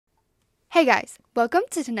Hey guys, welcome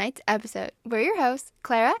to tonight's episode. We're your hosts,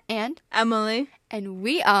 Clara and Emily. And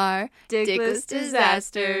we are Ckless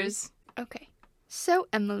Disasters. Okay, so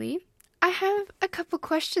Emily, I have a couple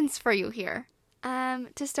questions for you here.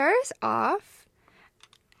 To start us off,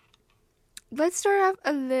 let's start off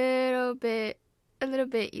a little bit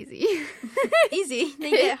easy. Easy.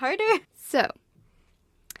 They get harder. So,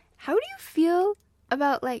 how do you feel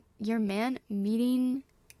about, like, your man meeting,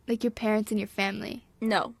 like, your parents and your family?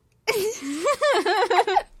 No.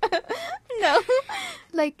 No.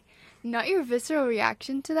 Like, not your visceral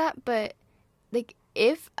reaction to that, but, like,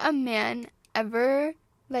 if a man ever,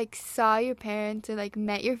 like, saw your parents or, like,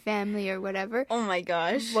 met your family or whatever. Oh my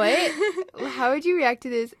gosh. What? How would you react to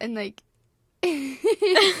this? And, like,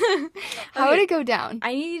 how would it go down?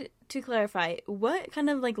 I need to clarify, what kind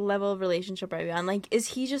of, like, level of relationship are we on? Like, is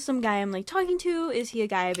he just some guy I'm, like, talking to? Is he a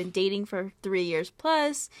guy I've been dating for 3 years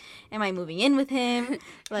plus? Am I moving in with him?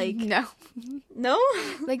 Like, No?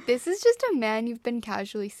 Like, this is just a man you've been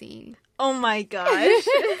casually seeing. Oh my gosh.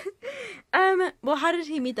 Well, how did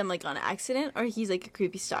he meet them? Like, on accident? Or he's, like, a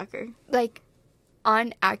creepy stalker? Like,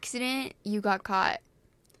 on accident, you got caught.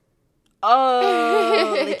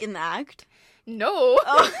 Oh, like, in the act? No.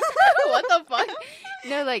 Oh. What the fuck?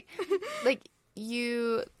 No, like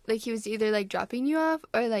you, like, he was either, like, dropping you off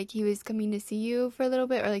or, like, he was coming to see you for a little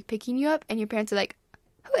bit or, like, picking you up and your parents are like,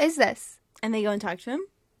 who is this? And they go and talk to him?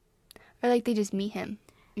 Or, like, they just meet him,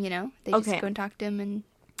 you know? They just go and talk to him and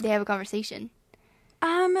they have a conversation.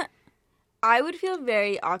 I would feel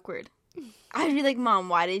very awkward. I'd be like, Mom,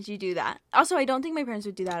 why did you do that? Also, I don't think my parents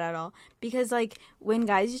would do that at all. Because, like, when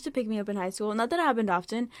guys used to pick me up in high school, not that it happened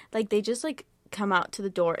often, like, they just, like, come out to the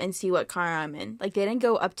door and see what car I'm in. Like, they didn't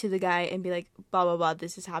go up to the guy and be like, blah, blah, blah,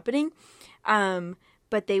 this is happening.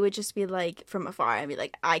 But they would just be, like, from afar and be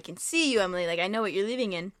like, I can see you, Emily. Like, I know what you're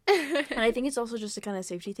leaving in. And I think it's also just a kind of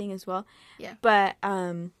safety thing as well. Yeah. But,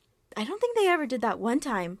 I don't think they ever did that one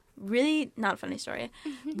time. Really not funny story.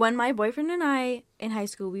 When my boyfriend and I in high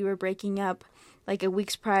school, we were breaking up like a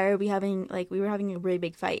weeks prior. We were having a really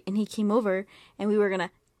big fight, and he came over and we were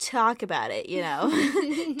gonna talk about it, you know,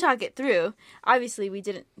 talk it through. Obviously, we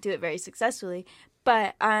didn't do it very successfully,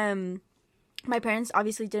 but my parents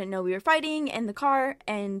obviously didn't know we were fighting in the car,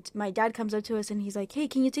 and my dad comes up to us and he's like, "Hey,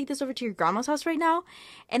 can you take this over to your grandma's house right now?"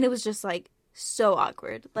 And it was just like so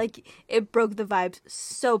awkward. Like, it broke the vibes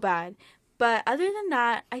so bad. But other than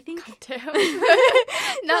that, I think...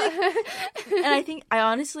 No. And I think, I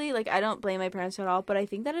honestly, like, I don't blame my parents at all, but I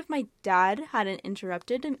think that if my dad hadn't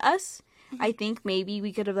interrupted us, I think maybe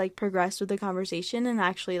we could have, like, progressed with the conversation and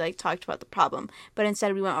actually, like, talked about the problem. But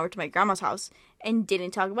instead, we went over to my grandma's house and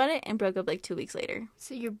didn't talk about it and broke up, like, 2 weeks later.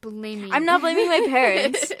 So you're blaming... I'm not blaming my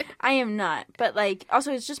parents. I am not. But, like,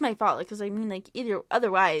 also, it's just my fault. Like, because, I mean, like,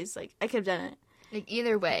 otherwise, like, I could have done it. Like,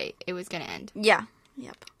 either way, it was gonna end. Yeah.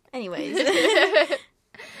 Yep. Anyways.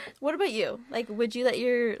 What about you? Like, would you let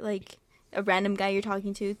your, like, a random guy you're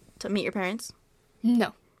talking to meet your parents?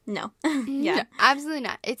 No. No. Yeah. No, absolutely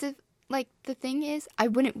not. It's like, the thing is, I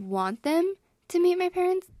wouldn't want them to meet my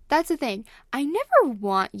parents. That's the thing. I never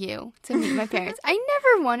want you to meet my parents. I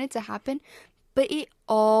never want it to happen, but it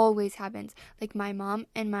always happens. Like, my mom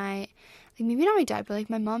and like, maybe not my dad, but, like,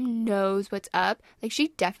 my mom knows what's up. Like, she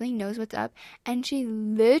definitely knows what's up. And she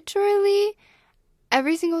literally,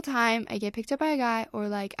 every single time I get picked up by a guy or,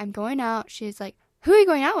 like, I'm going out, she's like, who are you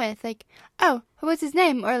going out with? Like, oh, what's his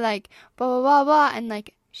name? Or, like, blah, blah, blah, blah. And,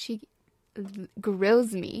 like, she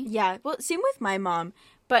grills me. Yeah. Well, same with my mom.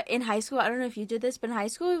 But in high school, I don't know if you did this, but in high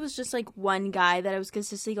school, it was just, like, one guy that I was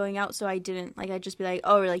consistently going out. So I didn't, like, I'd just be like,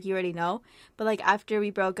 oh, like, you already know. But, like, after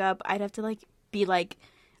we broke up, I'd have to, like, be, like,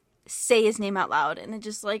 say his name out loud, and it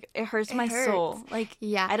just, like, it hurts my soul. Like,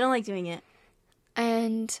 yeah, I don't like doing it.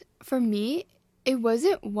 And for me, it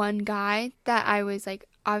wasn't one guy that I was, like,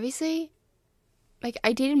 obviously, like,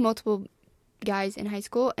 I dated multiple guys in high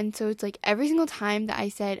school, and so it's like every single time that I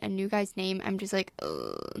said a new guy's name, I'm just like,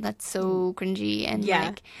 ugh, that's so cringy, and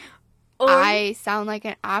like, I sound like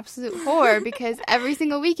an absolute whore because every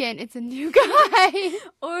single weekend it's a new guy.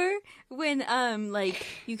 Or when like,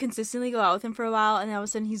 you consistently go out with him for a while and then all of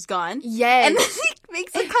a sudden he's gone. Yes. And then he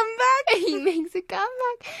makes a comeback. He makes a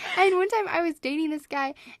comeback. And one time I was dating this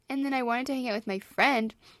guy, and then I wanted to hang out with my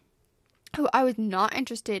friend who I was not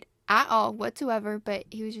interested at all whatsoever, but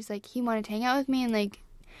he was just like, he wanted to hang out with me and, like,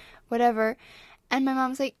 whatever. And my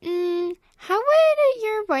mom's like, how would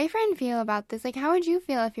your boyfriend feel about this? Like, how would you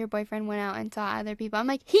feel if your boyfriend went out and saw other people? I'm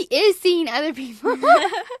like, he is seeing other people.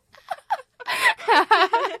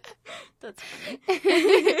 That's funny.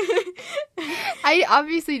 I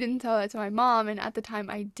obviously didn't tell that to my mom, and at the time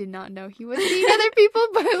I did not know he was seeing other people,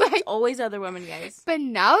 but like Always other women, guys. but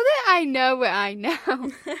now that I know what I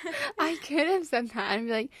know, I could have said that and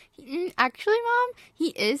be like, actually, Mom, he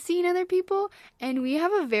is seeing other people, and we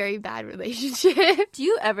have a very bad relationship. Do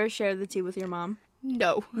you ever share the tea with your mom?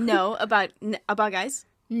 No. No, about guys?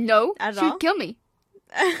 No. At She all? would kill me.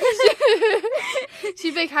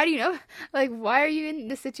 She'd be like, how do you know? Like, why are you in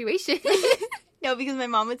this situation? No, because my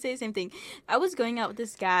mom would say the same thing. I was going out with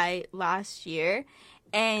this guy last year,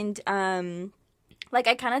 and like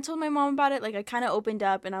I kind of told my mom about it. Like I kind of opened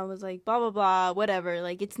up, and I was like, blah blah blah, whatever.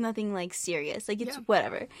 Like it's nothing like serious. Like it's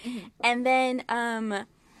whatever. Mm-hmm. And then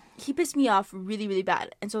he pissed me off really really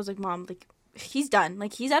bad, and so I was like, Mom, like he's done.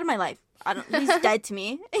 Like he's out of my life. He's dead to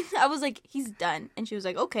me. I was like, he's done. And she was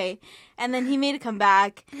like, okay. And then he made a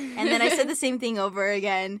comeback. And then I said the same thing over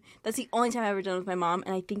again. That's the only time I ever done with my mom.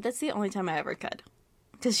 And I think that's the only time I ever could.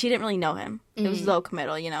 Because she didn't really know him. It was low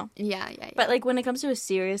committal, you know? Yeah. But, like, when it comes to a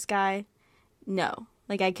serious guy, no.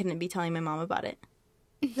 Like, I couldn't be telling my mom about it.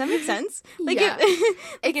 Does that make sense? Like, yeah.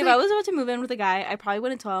 if I was about to move in with a guy, I probably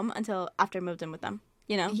wouldn't tell him until after I moved in with them.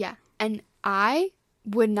 You know? Yeah. And I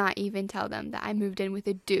would not even tell them that I moved in with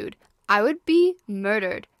a dude. I would be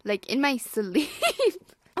murdered, like, in my sleep.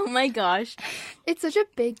 Oh, my gosh. It's such a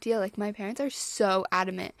big deal. Like, my parents are so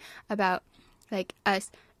adamant about, like,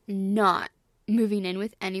 us not moving in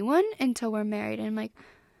with anyone until we're married. And, like,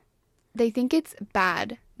 they think it's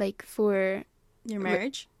bad, like, for... Your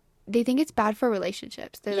marriage? They think it's bad for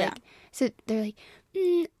relationships. They're like,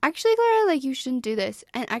 actually, Clara, like, you shouldn't do this.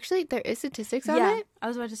 And actually, there is statistics on it. I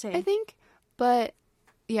was about to say. I think. But...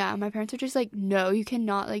 yeah, my parents are just like, no, you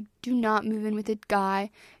cannot, like, do not move in with a guy.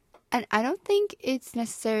 And I don't think it's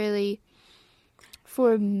necessarily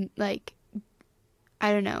for, like,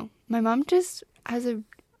 I don't know. My mom just has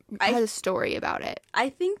a story about it. I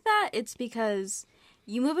think that it's because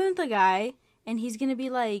you move in with a guy and he's going to be,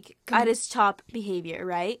 like, at his top behavior,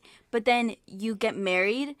 right? But then you get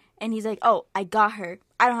married and he's like, oh, I got her.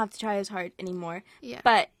 I don't have to try as hard anymore. Yeah.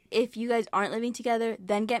 But if you guys aren't living together,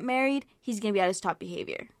 then get married, he's going to be at his top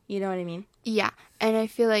behavior. You know what I mean? Yeah. And I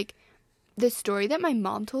feel like the story that my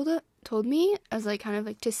mom told me as, like, kind of,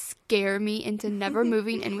 like, to scare me into never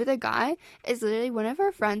moving in with a guy is literally one of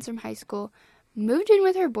our friends from high school moved in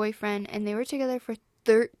with her boyfriend, and they were together for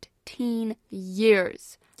 13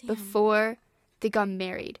 years before they got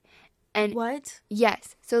married. And what?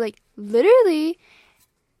 Yes. So, like, literally,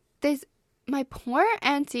 my poor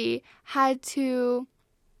auntie had to...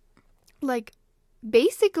 like,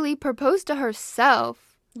 basically proposed to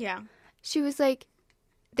herself. Yeah. She was like,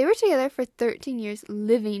 they were together for 13 years,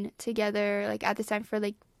 living together, like, at this time for,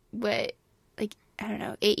 like, what, like, I don't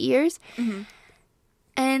know, 8 years. Mm-hmm.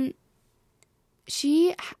 And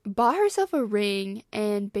she bought herself a ring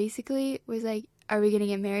and basically was like, are we going to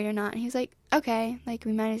get married or not? And he was like, okay, like,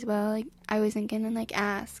 we might as well. Like, I wasn't going to, like,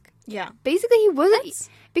 ask. Yeah. Basically, he wasn't...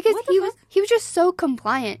 because what he was just so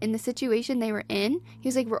compliant in the situation they were in. He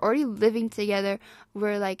was like, we're already living together.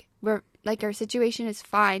 We're like, our situation is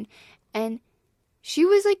fine. And she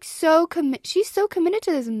was like she's so committed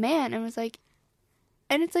to this man, and was like,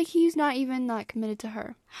 and it's like he's not even that committed to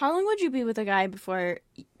her. How long would you be with a guy before,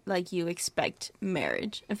 like, you expect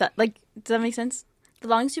marriage? If that, like, does that make sense? The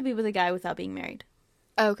longest you'd be with a guy without being married.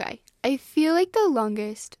 Okay. I feel like the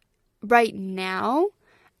longest right now,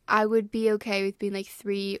 I would be okay with being like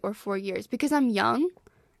 3 or 4 years because I'm young.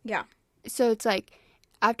 Yeah. So it's like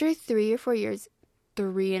after 3 or 4 years,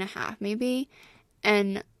 3.5 maybe.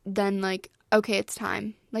 And then like, okay, it's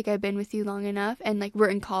time. Like, I've been with you long enough, and like we're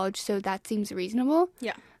in college, so that seems reasonable.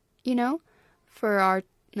 Yeah. You know, for our,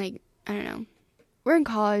 like, I don't know. We're in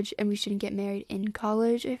college and we shouldn't get married in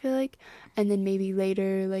college, I feel like. And then maybe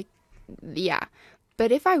later, like, yeah.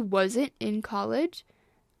 But if I wasn't in college,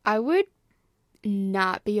 I would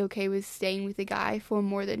not be okay with staying with a guy for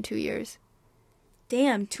more than 2 years.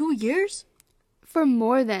 Damn, 2 years? For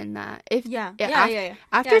more than that. Yeah.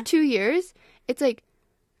 After 2 years, it's like,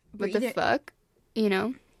 what the fuck? You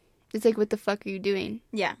know? It's like, what the fuck are you doing?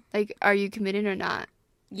 Yeah. Like, are you committed or not?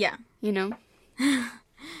 Yeah. You know?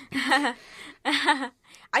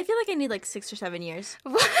 I feel like I need like 6 or 7 years.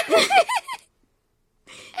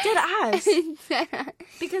 Dead ass.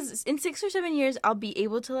 Because in 6 or 7 years, I'll be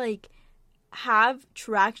able to like have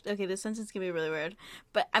traction. Okay, this sentence is gonna be really weird,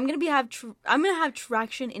 but I'm gonna have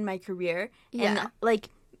traction in my career. Yeah. And like,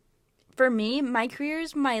 for me, my career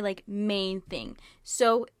is my like main thing.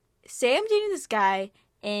 So, say I'm dating this guy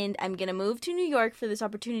and I'm gonna move to New York for this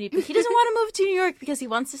opportunity, but he doesn't want to move to New York because he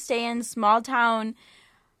wants to stay in small town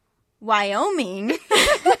Wyoming.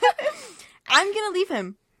 I'm gonna leave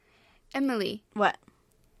him. Emily. What?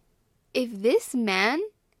 If this man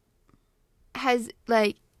has,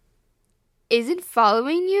 like, isn't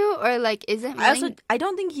following you or, like, isn't willing... I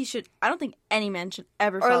don't think any man should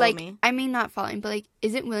ever or, follow like, me. I mean, not following, but, like,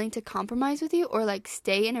 isn't willing to compromise with you or, like,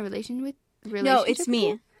 stay in a relationship No, it's with me.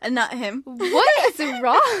 you? And not him. What is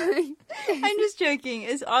wrong? I'm just joking.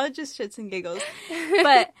 It's all just shits and giggles.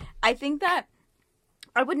 But I think that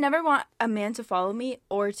I would never want a man to follow me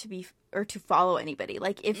or to follow anybody.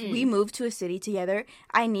 Like, if we move to a city together,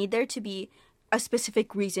 I need there to be a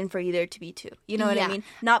specific reason for you there to be too. You know what I mean?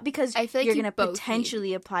 Not because I feel like you're you going to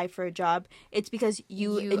potentially apply for a job. It's because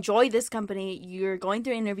you enjoy this company, you're going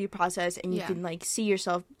through an interview process, and you can, like, see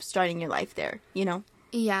yourself starting your life there, you know?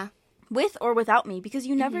 Yeah. With or without me, because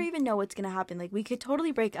you never even know what's going to happen. Like, we could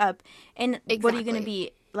totally break up, and what are you going to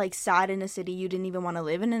be, like, sad in a city you didn't even want to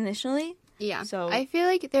live in initially? Yeah. So I feel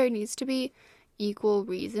like there needs to be equal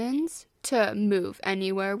reasons to move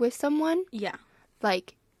anywhere with someone. Yeah.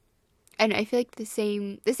 Like, and I feel like the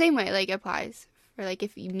same way, like, applies for, like,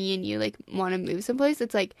 if me and you, like, want to move someplace,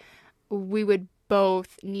 it's like we would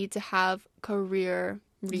both need to have career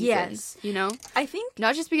reasons, you know? I think...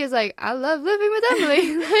 Not just because, like, I love living with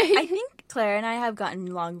Emily. Like, I think Clara and I have gotten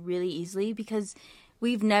along really easily because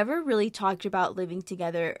we've never really talked about living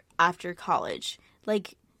together after college.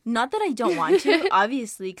 Like, not that I don't want to,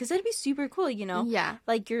 obviously, because that'd be super cool, you know? Yeah.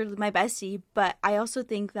 Like, you're my bestie, but I also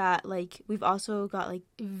think that, like, we've also got, like,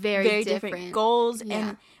 very different goals,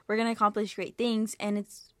 and we're going to accomplish great things, and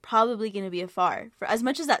it's probably going to be afar. For as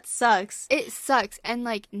much as that sucks. It sucks. And,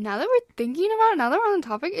 like, now that we're thinking about it, now that we're on the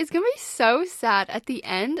topic, it's going to be so sad at the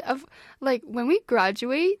end of, like, when we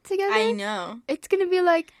graduate together. I know. It's going to be,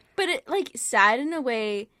 like... But, it, like, sad in a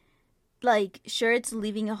way... Like, sure, it's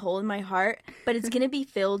leaving a hole in my heart, but it's going to be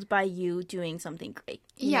filled by you doing something great.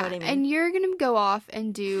 You know what I mean? And you're going to go off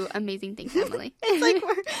and do amazing things, Emily. It's like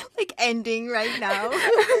we're, like, ending right now.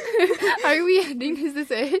 Are we ending? Is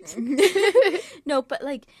this it? No, but,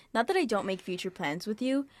 like, not that I don't make future plans with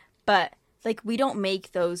you, but, like, we don't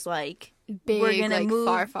make those, like... Big, we're gonna like,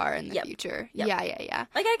 move far in the future. Yep. Yeah.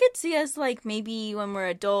 Like, I could see us, like, maybe when we're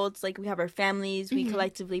adults, like, we have our families, we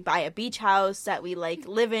collectively buy a beach house that we, like,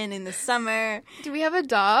 live in the summer. Do we have a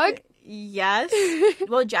dog? Yes.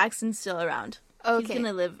 Well, Jackson's still around. Okay. He's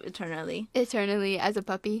gonna live eternally. Eternally as a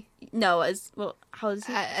puppy? No, how is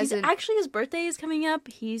he? Actually, his birthday is coming up.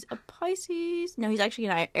 He's a Pisces. No, he's actually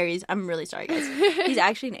an Aries. I'm really sorry, guys. He's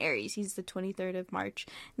actually an Aries. He's the 23rd of March.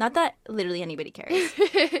 Not that literally anybody cares,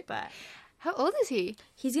 but... How old is he?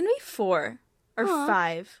 He's gonna be 4 or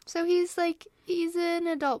 5. So he's an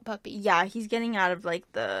adult puppy. Yeah, he's getting out of,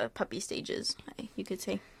 like, the puppy stages, you could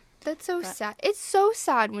say. That's so sad. It's so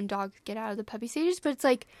sad when dogs get out of the puppy stages, but it's,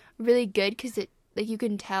 like, really good because it, like, you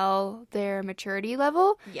can tell their maturity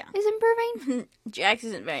level is improving. Jax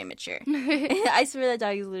isn't very mature. I swear that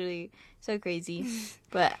dog is literally so crazy,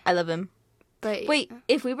 but I love him. But wait,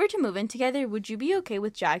 if we were to move in together, would you be okay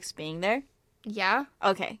with Jax being there? Yeah.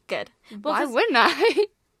 Okay, good. Well, why wouldn't I?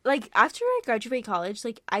 Like, after I graduate college,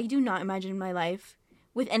 like, I do not imagine my life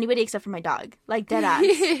with anybody except for my dog. Like, dead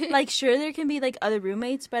ass. Like, sure, there can be, like, other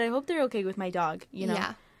roommates, but I hope they're okay with my dog, you know?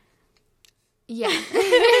 Yeah.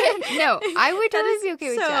 No, I would totally be okay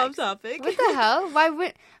with so Jax. off topic. What the hell? Why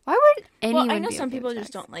would anyone Well, I know be some okay people with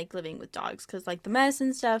just Jax? don't like living with dogs because, like, the mess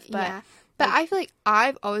and stuff, but... Yeah. But I feel like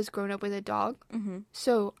I've always grown up with a dog,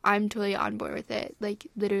 so I'm totally on board with it. Like,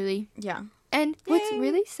 literally. Yeah. And what's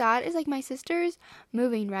really sad is, like, my sister's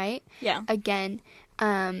moving, right? Yeah. Again.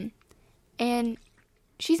 And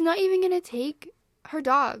she's not even going to take her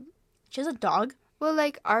dog. She has a dog? Well,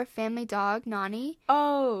 like, our family dog, Nani,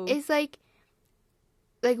 Oh. is, like,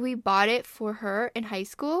 we bought it for her in high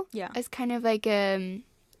school. Yeah. As kind of, like,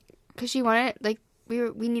 because she wanted, like,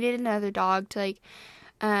 we needed another dog to, like,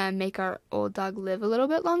 make our old dog live a little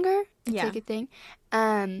bit longer. It's, like, a thing.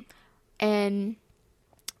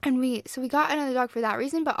 And we got another dog for that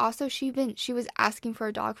reason, but also she was asking for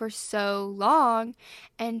a dog for so long,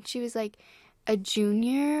 and she was like a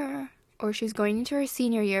junior, or she was going into her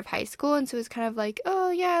senior year of high school, and so it was kind of like, oh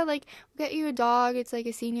yeah, like, we'll get you a dog, it's like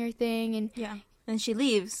a senior thing. And and she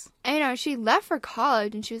leaves. I know, she left for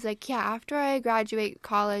college, and she was like, yeah, after I graduate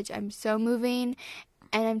college, I'm so moving,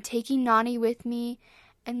 and I'm taking Nani with me.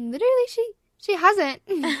 And literally she hasn't.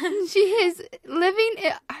 She is living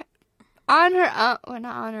on her own, well,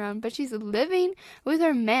 not on her own, but she's living with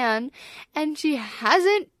her man, and she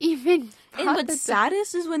hasn't even. And what's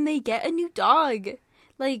saddest is when they get a new dog.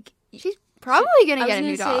 Like, she's probably gonna get a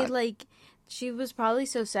new dog. Say, like, she was probably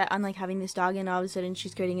so set on, like, having this dog, and all of a sudden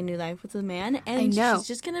she's creating a new life with a man, and she's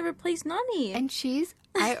just gonna replace Nani. And she's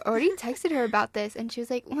I already texted her about this, and she was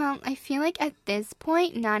like, well, I feel like at this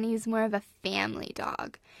point, Nani is more of a family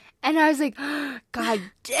dog. And I was like, oh, God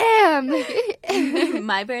damn.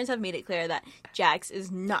 My parents have made it clear that Jax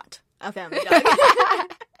is not a family dog.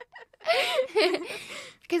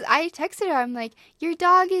 Because I texted her, I'm like, your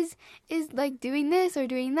dog is like doing this or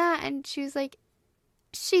doing that. And she was like,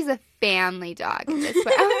 she's a family dog at this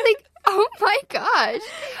point. I was like, oh my gosh.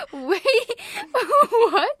 Wait,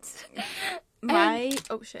 what?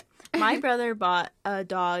 My brother bought a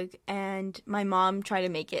dog, and my mom tried to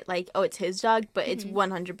make it like, oh, it's his dog, but it's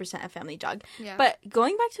 100% a family dog. Yeah. But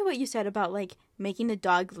going back to what you said about, like, making the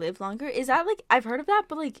dog live longer, is that, like, I've heard of that,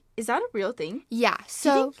 but, like, is that a real thing? Yeah,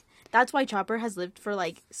 so... Do you think that's why Chopper has lived for,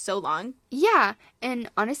 like, so long? Yeah, and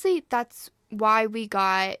honestly, that's why we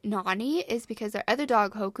got Nani, is because our other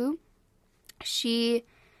dog, Hoku, she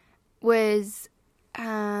was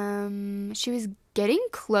getting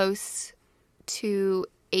close to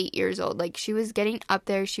 8 years old. Like, she was getting up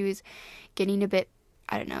there. She was getting a bit,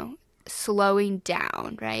 I don't know, slowing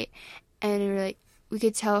down, right? And we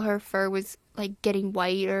could tell her fur was, like, getting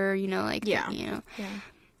whiter, you know, like, Yeah. you know. Yeah.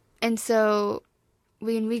 And so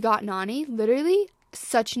when we got Nani, literally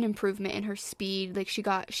such an improvement in her speed. Like,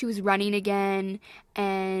 she was running again,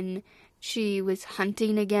 and she was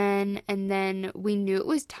hunting again, and then we knew it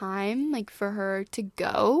was time, like, for her to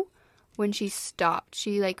go when she stopped.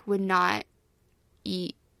 She, like, would not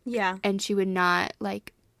eat. Yeah. And she would not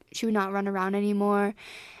run around anymore,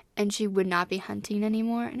 and she would not be hunting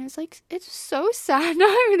anymore. And it was like, it's so sad now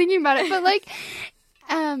I'm thinking about it, but like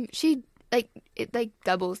she it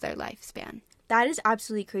doubles their lifespan. That is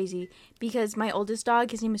absolutely crazy, because my oldest dog,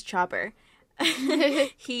 his name is Chopper.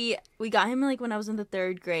 We got him like when I was in the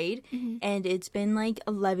 3rd grade, and it's been like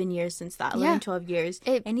 11 years since that, 12 years,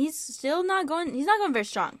 and he's still not going very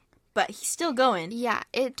strong, but he's still going. Yeah,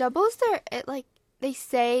 it doubles they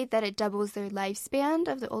say that it doubles their lifespan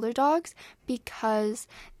of the older dogs because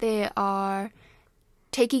they are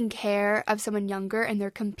taking care of someone younger and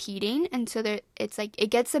they're competing, and so it's like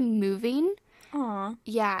it gets them moving. Aww.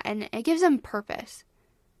 Yeah, and it gives them purpose,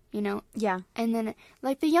 you know? Yeah. And then,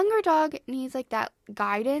 like, the younger dog needs, like, that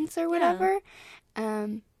guidance or whatever. Yeah.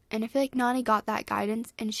 And I feel like Nani got that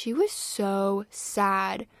guidance, and she was so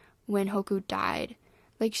sad when Hoku died.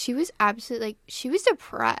 Like, she was absolutely, like, she was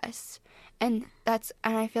depressed. And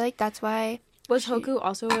I feel like that's why... Was Hoku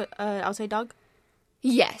also an outside dog?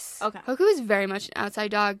 Yes. Okay. Hoku is very much an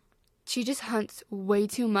outside dog. She just hunts way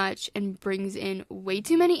too much and brings in way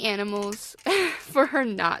too many animals for her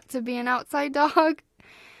not to be an outside dog.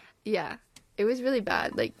 Yeah. It was really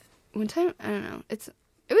bad. Like, one time, I don't know, it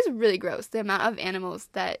was really gross, the amount of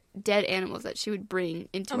dead animals that she would bring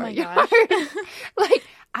into our yard. Like,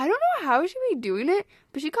 I don't know how she would be doing it,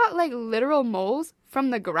 but she caught, like, literal moles from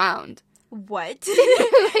the ground. What?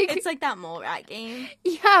 It's like that mole rat game.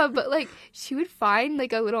 Yeah, but, like, she would find,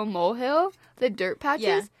 like, a little molehill, the dirt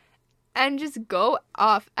patches, and just go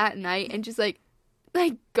off at night and just, like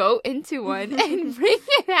go into one and bring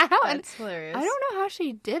it out. That's hilarious. I don't know how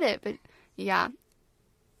she did it, but, yeah.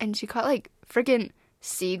 And she caught, like, freaking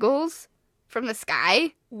seagulls from the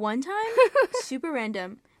sky. One time, super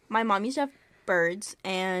random, my mom used to have birds,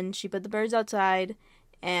 and she put the birds outside,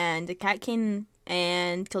 and the cat came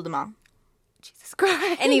and killed them all. Jesus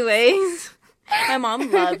Christ. Anyways, my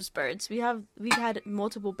mom loves birds. We've had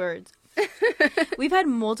multiple birds. We've had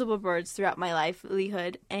multiple birds throughout my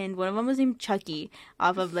livelihood, and one of them was named Chucky,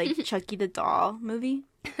 off of, like, Chucky the Doll movie.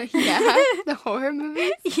 Yeah, the horror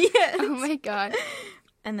movie? Yes. Oh my god.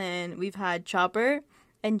 And then we've had Chopper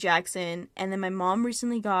and Jackson, and then my mom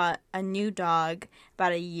recently got a new dog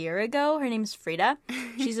about a year ago. Her name's Frida.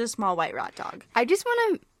 She's a small white rat dog. I just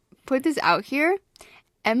want to put this out here.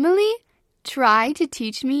 Emily tried to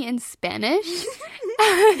teach me in Spanish.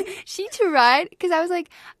 She tried, because I was like,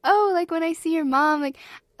 oh, like, when I see your mom, like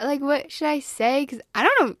what should I say? Because I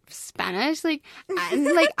don't know Spanish. Like,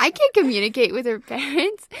 I can't communicate with her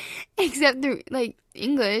parents except through, like,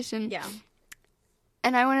 English. And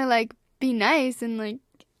and I want to, like, be nice and, like,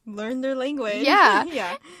 learn their language. Yeah.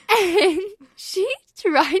 Yeah. And she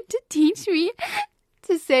tried to teach me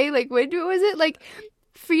to say, like, what was it? Like,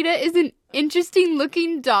 Frida is an interesting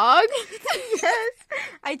looking dog. Yes.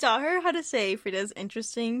 I taught her how to say Frida's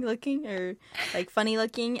interesting looking or, like, funny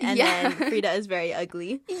looking, and then Frida is very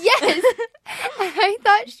ugly. Yes. I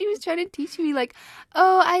thought she was trying to teach me, like,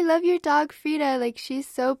 oh, I love your dog Frida, like, she's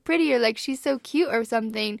so pretty, or like she's so cute or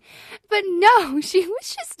something. But no, she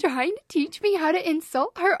was just trying to teach me how to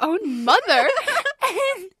insult her own mother.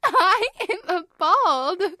 And I am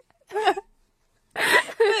appalled.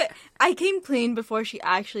 But I came clean before she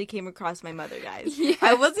actually came across my mother, guys. Yeah.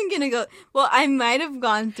 I wasn't gonna go. Well, I might have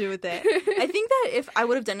gone through with it. I think that if I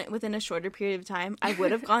would have done it within a shorter period of time, I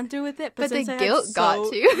would have gone through with it. But since the I had guilt got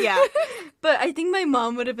to you. Yeah. But I think my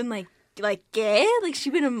mom would have been like, gay? Like,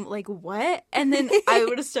 she would have, like, what? And then I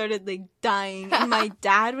would have started, like, dying. And my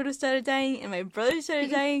dad would have started dying. And my brother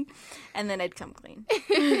started dying. And then I'd come clean.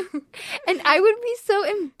 And I would be so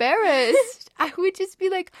embarrassed. I would just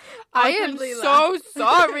be like, I am so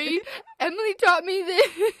sorry. Emily taught me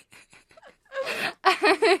this.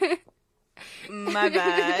 My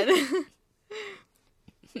bad.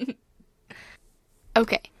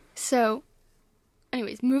 Okay, so,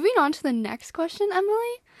 anyways, moving on to the next question,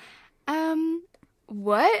 Emily.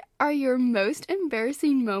 What are your most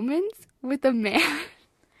embarrassing moments with a man?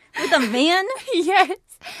 With a man? Yes.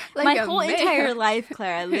 Like my whole entire life,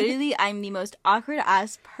 Clara. Literally, I'm the most awkward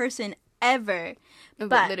ass person ever. No,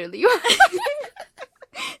 but literally you are.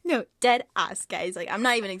 No, dead ass, guys. Like, I'm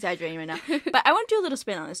not even exaggerating right now. But I want to do a little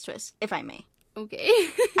spin on this twist, if I may. Okay.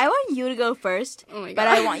 I want you to go first. Oh my god. But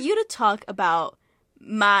I want you to talk about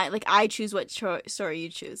I choose what story you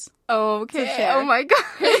choose. Okay. Oh my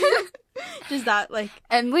god. Does that,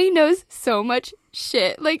 Emily knows so much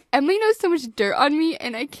shit. Like, Emily knows so much dirt on me,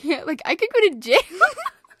 and I can't, I could go to jail.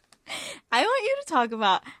 I want you to talk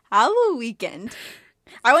about Halloweekend.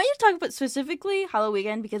 I want you to talk about specifically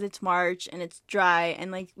Halloweekend because it's March and it's dry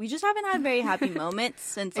and, we just haven't had very happy moments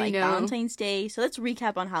since, Valentine's Day. So let's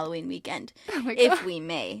recap on Halloween weekend, if we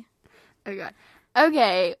may. Oh, God.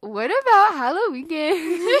 Okay, what about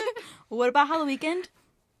Halloweekend? What about Halloweekend?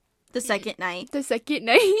 The second night. The second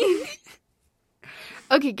night.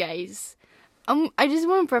 Okay, guys. I just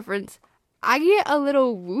want a preference. I get a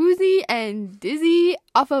little woozy and dizzy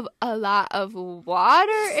off of a lot of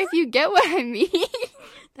water, if you get what I mean.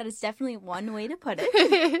 That is definitely one way to put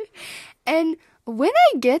it. And when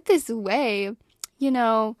I get this way,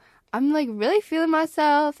 I'm really feeling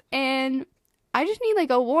myself and I just need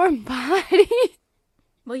a warm body.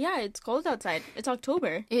 Well, yeah, it's cold outside. It's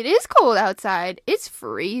October. It is cold outside. It's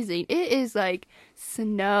freezing. It is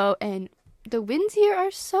snow and the winds here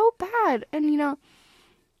are so bad. And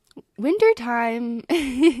winter time,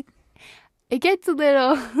 it gets a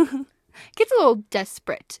little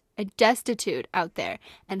desperate and destitute out there.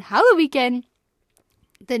 And Halloweekend,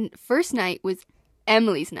 the first night was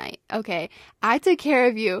Emily's night. Okay, I took care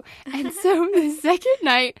of you, and so the second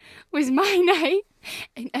night was my night,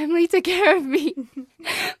 and Emily took care of me.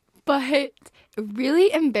 But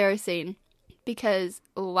really embarrassing because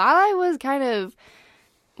while I was kind of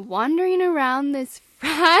wandering around this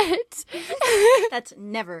frat, that's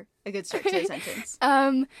never a good start to a sentence.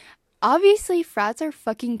 Obviously frats are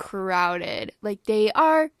fucking crowded. They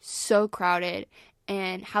are so crowded,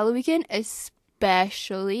 and Halloweekend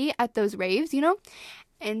especially at those raves,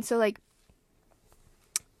 and so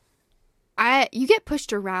you get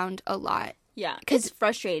pushed around a lot. Yeah, it's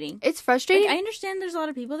frustrating. It's frustrating. I understand there's a lot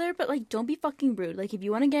of people there, but don't be fucking rude. If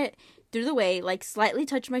you want to get through the way, slightly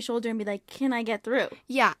touch my shoulder and be like, can I get through?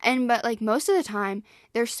 Yeah, but most of the time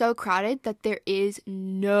they're so crowded that there is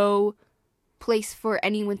no place for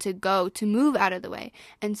anyone to go to move out of the way,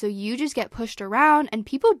 and so you just get pushed around and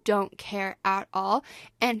people don't care at all.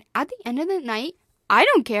 And at the end of the night, I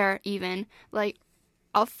don't care even.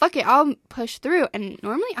 I'll push through. And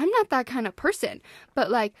normally I'm not that kind of person,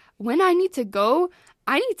 but when I need to go,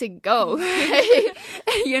 I need to go. I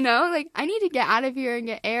need to get out of here and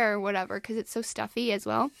get air or whatever because it's so stuffy as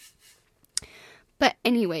well. But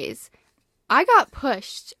anyways, I got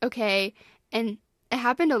pushed, okay, and it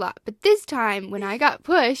happened a lot. But this time when I got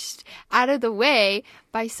pushed out of the way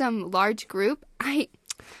by some large group, I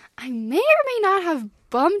may or may not have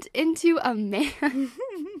bumped into a man.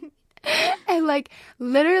 And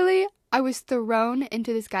literally I was thrown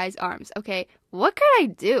into this guy's arms. Okay, what could I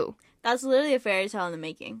do? That's literally a fairy tale in the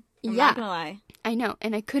making. I'm not gonna lie. I know,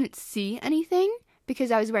 and I couldn't see anything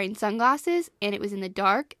because I was wearing sunglasses and it was in the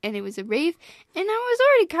dark and it was a rave and I was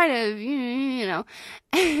already kind of,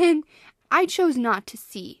 and I chose not to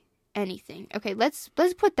see anything. Okay, let's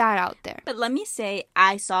put that out there. But let me say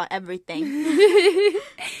I saw everything.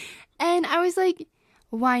 And I was like,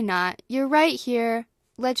 why not? You're right here.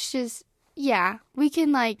 Let's just, we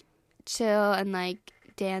can chill and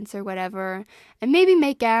dance or whatever and maybe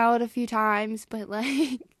make out a few times, but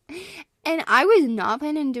and I was not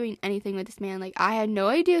planning on doing anything with this man. I had no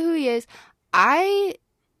idea who he is. I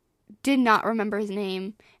did not remember his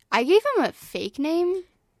name. I gave him a fake name.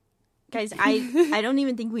 Guys, I don't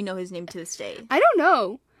even think we know his name to this day. I don't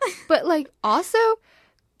know. But also,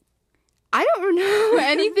 I don't know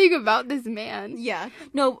anything about this man. Yeah.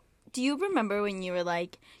 No, do you remember when you were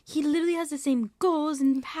like, he literally has the same goals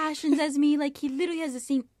and passions as me? Like, he literally has the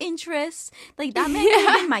same interests. Like, that man could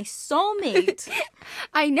have been my soulmate.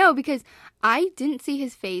 I know, because I didn't see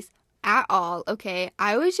his face at all, okay?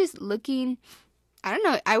 I was just looking, I don't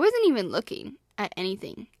know, I wasn't even looking at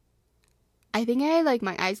anything. I think I had, like,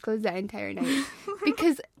 my eyes closed that entire night.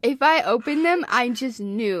 Because if I opened them, I just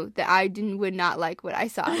knew that I would not like what I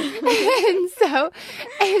saw. And so,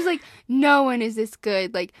 I was like, no one is this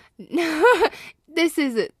good. Like, no, this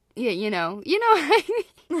is, yeah, you know what I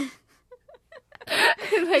mean?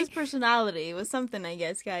 Like, his personality was something, I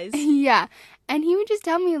guess, guys. Yeah. And he would just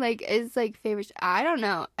tell me, like, his, like, favorite, I don't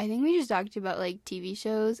know. I think we just talked about, like, TV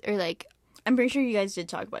shows or, like. I'm pretty sure you guys did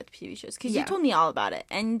talk about TV shows because Yeah. you told me all about it.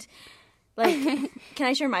 And, like, can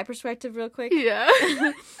I share my perspective real quick? Yeah.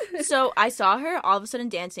 So I saw her all of a sudden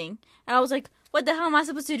dancing, and I was like, what the hell am I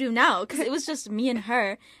supposed to do now? Because it was just me and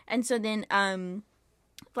her. And so then,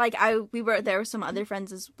 like, there were some other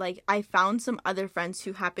friends, I found some other friends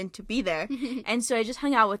who happened to be there. And so I just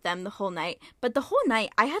hung out with them the whole night. But the whole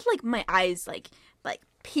night, I had, like, my eyes, like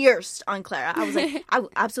pierced on Clara. I was like, I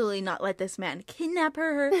will absolutely not let this man kidnap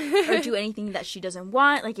her or do anything that she doesn't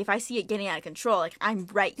want. Like, if I see it getting out of control, like, I'm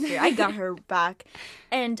right here. I got her back.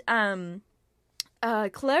 And,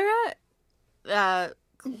 Clara,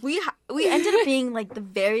 we ended up being, like, the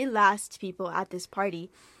very last people at this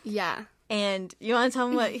party. Yeah. And you want to tell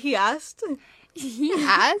him what he asked? He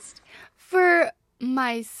asked for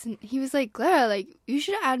he was like, Clara, like, you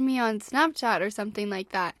should add me on Snapchat or something like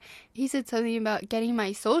that. He said something about getting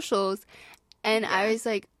my socials. And yeah. I was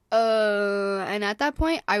like, and at that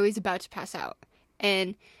point, I was about to pass out.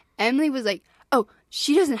 And Emily was like, oh,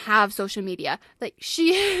 she doesn't have social media. Like,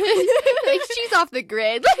 she's off the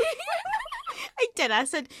grid. I did. I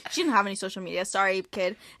said, she didn't have any social media. Sorry,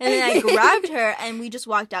 kid. And then I grabbed her, and we just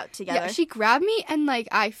walked out together. Yeah, she grabbed me, and, like,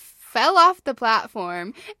 I fell off the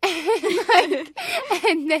platform.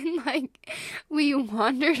 And then, like, we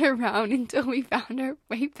wandered around until we found our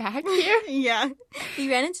way back here. Yeah. We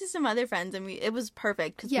ran into some other friends, and it was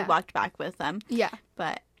perfect because we walked back with them. Yeah.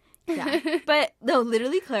 But... yeah. But, no,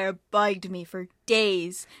 literally, Clara bugged me for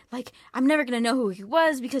days. Like, I'm never going to know who he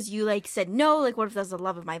was because you, like, said no. Like, what if that's the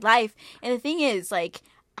love of my life? And the thing is, like,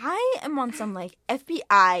 I am on some, like,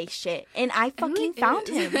 FBI shit. And I fucking found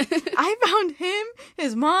him. I found him,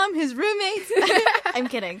 his mom, his roommates. I'm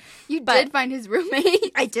kidding. You did find his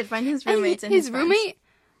roommate. I did find his roommates and his roommate,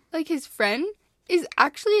 like, his friend, is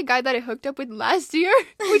actually a guy that I hooked up with last year,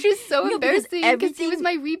 which is so embarrassing because he was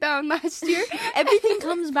my rebound last year. Everything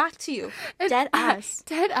comes back to you. Dead ass.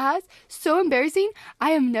 Dead ass. So embarrassing.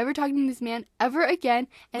 I am never talking to this man ever again.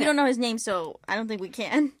 And we don't know his name, so I don't think we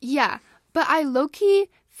can. Yeah. But I low-key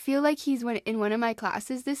feel like he's in one of my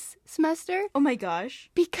classes this semester. Oh my gosh.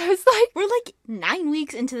 Because, like... we're, like, 9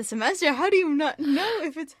 weeks into the semester. How do you not know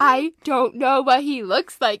if it's him? I don't know what he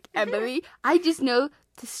looks like, Emily. I just know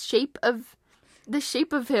the shape of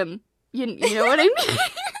him. You know what I mean?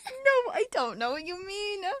 No, I don't know what you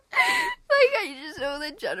mean. Like, I just know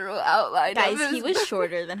the general outline. Guys, he was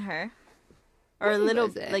shorter than her. Or a little,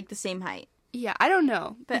 like, the same height. Yeah, I don't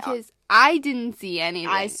know. But because I didn't see anything.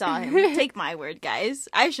 I saw him. Take my word, guys.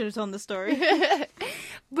 I should have told the story.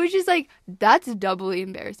 Which is, like, that's doubly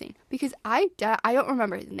embarrassing. Because I don't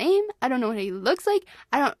remember his name. I don't know what he looks like.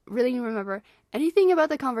 I don't really remember anything about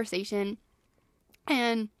the conversation.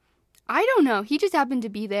 And... I don't know. He just happened to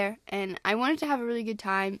be there, and I wanted to have a really good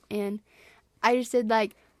time, and I just said,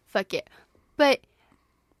 like, fuck it. But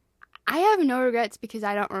I have no regrets because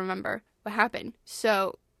I don't remember what happened.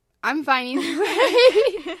 So I'm fine either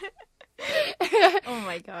way. Oh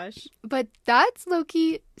my gosh. But that's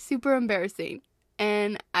low-key super embarrassing,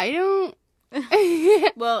 and I don't...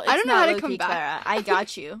 Well, it's I don't know how to come back. Clara. I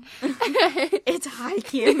got you. It's high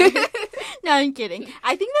key. No, I'm kidding.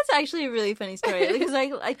 I think that's actually a really funny story because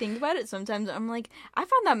I think about it sometimes. I'm like, I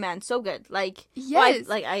found that man so good. Like, yes,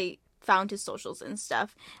 I found his socials and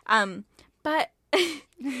stuff. But like,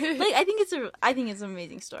 I think it's an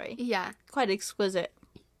amazing story. Yeah, quite exquisite.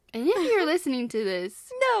 And if you're listening to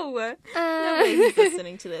this, no way he's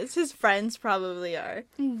listening to this. His friends probably are.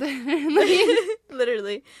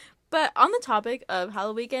 Literally. But on the topic of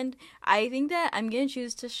Halloweekend, I think that I'm going to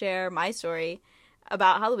choose to share my story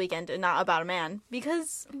about Halloweekend and not about a man.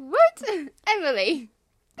 Because... what? Emily,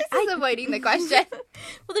 this is avoiding the question.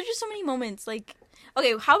 Well, there's just so many moments. Like,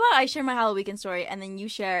 okay, how about I share my Halloweekend story and then you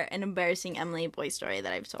share an embarrassing Emily boy story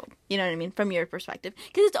that I've told. You know what I mean? From your perspective.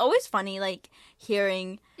 Because it's always funny, like,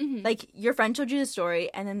 hearing, like, your friend told you the story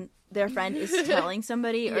and then their friend is telling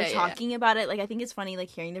somebody or talking about it. Like, I think it's funny, like,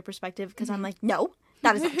 hearing their perspective because I'm like, no.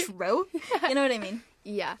 That is not true. You know what I mean?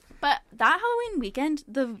 Yeah. But that Halloween weekend,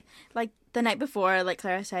 the night before, like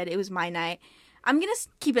Clara said, it was my night. I'm going to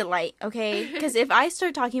keep it light, okay? Because if I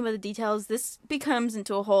start talking about the details, this becomes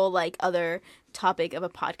into a whole, like, other topic of a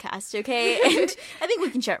podcast, okay? And I think we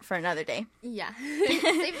can share it for another day. Yeah.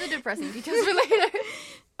 Save the depressing details for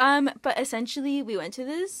later. But essentially, we went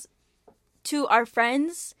to our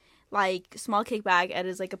friend's, like, small kickback at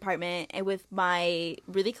his, like, apartment and with my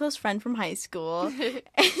really close friend from high school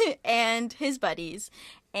and his buddies.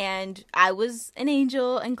 And I was an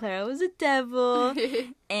angel and Clara was a devil.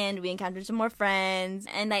 And we encountered some more friends.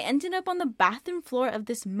 And I ended up on the bathroom floor of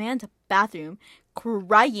this man's bathroom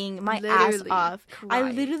crying my ass off. Crying.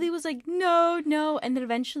 I literally was like, no. And then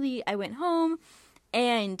eventually I went home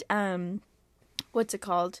and, what's it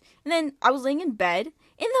called? And then I was laying in bed and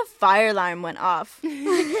the fire alarm went off.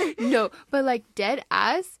 No, but like dead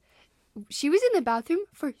ass. She was in the bathroom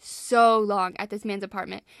for so long at this man's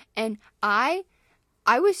apartment. And I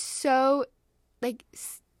was so, like,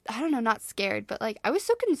 I don't know, not scared, but, like, I was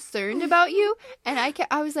so concerned about you, and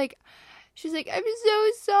I was like, she's like, I'm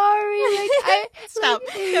so sorry, like, Stop.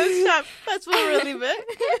 No, stop. That's what really meant.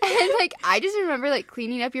 And, like, I just remember, like,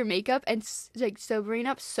 cleaning up your makeup and, like, sobering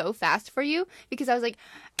up so fast for you, because I was like,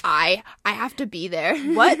 I have to be there.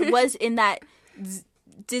 What was in that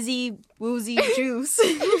dizzy, woozy juice?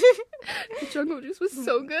 The jungle juice was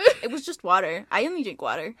so good. It was just water. I only drink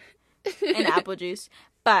water. And apple juice.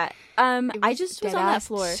 But I just was on that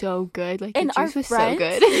floor. So good. Like, and the juice was friends,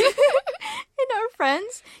 so good. And our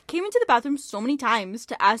friends came into the bathroom so many times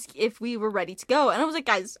to ask if we were ready to go. And I was like,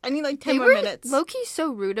 guys, I need like 10 more minutes. Low-key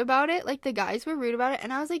so rude about it. Like, the guys were rude about it.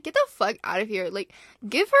 And I was like, get the fuck out of here. Like,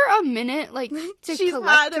 give her a minute, like, to She's collect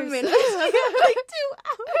had a herself. minute. Like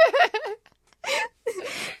 2 hours.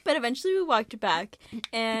 But eventually we walked back.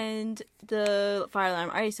 And the fire alarm,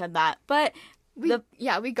 I already said that. But we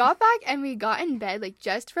got back and we got in bed. Like,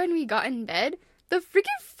 just when we got in bed, the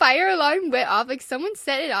freaking fire alarm went off. Like, someone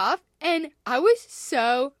set it off. And I was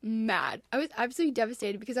so mad. I was absolutely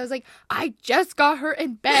devastated because I was like, I just got her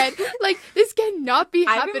in bed. Like, this cannot be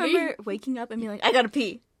happening. I remember waking up and being like, I gotta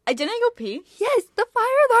pee. Didn't I go pee? Yes, the fire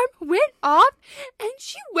alarm went off and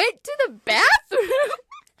she went to the bathroom.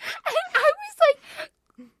 And I was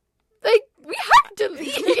like, we have to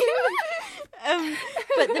leave.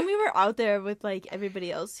 But then we were out there with, like,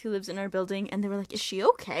 everybody else who lives in our building, and they were like, is she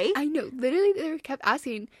okay? I know. Literally, they kept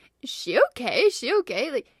asking, is she okay? Is she okay?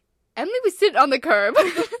 Like, Emily was sitting on the curb.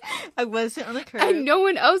 I was sitting on the curb. And no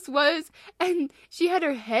one else was. And she had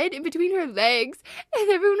her head in between her legs. And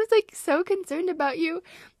everyone was, like, so concerned about you.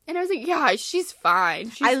 And I was like, yeah, she's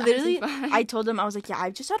fine. I literally, fine. I told them, I was like, yeah, I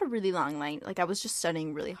just had a really long night. Like, I was just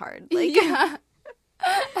studying really hard. Like, yeah.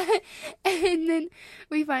 And then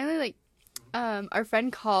we finally, like, our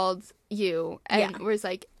friend called you and was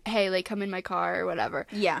like, hey, like, come in my car or whatever.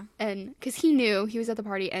 Yeah. And because he knew he was at the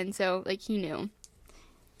party, and so, like, he knew.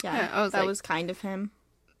 Yeah, that was kind of him.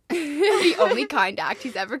 The only kind act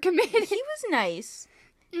he's ever committed. He was nice.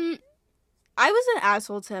 I was an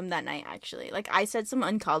asshole to him that night, actually. Like, I said some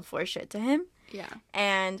uncalled for shit to him. Yeah.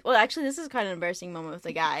 And, well, actually, this is kind of an embarrassing moment with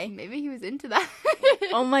the guy. Maybe he was into that.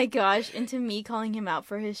 Oh my gosh, into me calling him out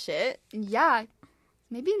for his shit? Yeah.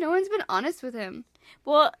 Maybe no one's been honest with him.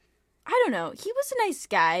 Well, I don't know. He was a nice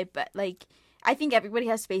guy, but, like, I think everybody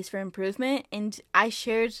has space for improvement, and I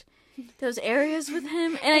shared those areas with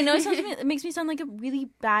him. And I know it makes me sound like a really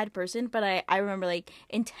bad person, but I remember, like,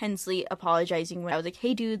 intensely apologizing when I was like,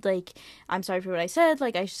 hey, dude, like, I'm sorry for what I said.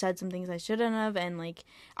 Like, I said some things I shouldn't have. And, like,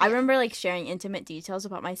 I remember, like, sharing intimate details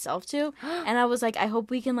about myself, too. And I was like, I hope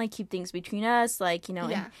we can, like, keep things between us. Like, you know,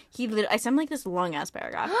 and I sent him, like, this long-ass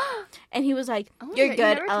paragraph. And he was like, you're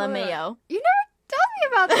good, LMAO. You never told me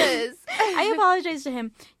about this. I apologized to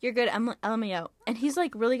him. You're good, LMAO. And he's,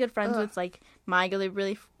 like, really good friends with, like, my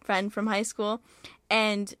really friend from high school.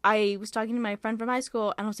 And I was talking to my friend from high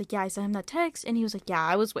school, and I was like, yeah, I sent him that text. And he was like, yeah,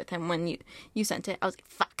 I was with him when you sent it. I was like,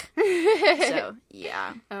 fuck. So,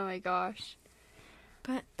 yeah. Oh, my gosh.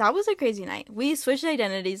 But that was a crazy night. We switched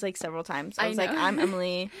identities, like, several times. I was like, I'm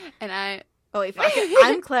Emily. And oh, wait, fuck.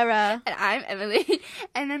 I'm Clara. And I'm Emily.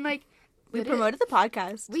 And then, like, we promoted the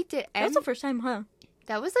podcast. We did. That was the first time, huh?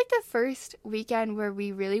 That was, like, the first weekend where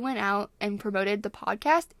we really went out and promoted the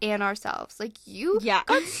podcast and ourselves. Like, you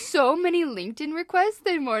got so many LinkedIn requests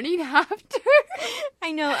the morning after.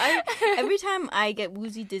 I know. Every time I get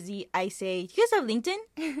woozy dizzy, I say, you guys have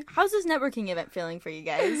LinkedIn? How's this networking event feeling for you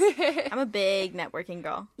guys? I'm a big networking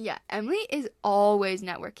girl. Yeah, Emily is always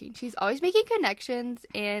networking. She's always making connections,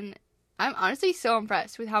 and I'm honestly so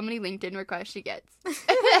impressed with how many LinkedIn requests she gets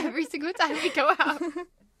every single time we go out.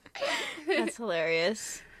 That's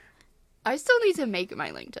hilarious. I still need to make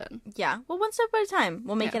my LinkedIn. Yeah. Well, one step at a time.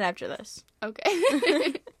 We'll make it after this.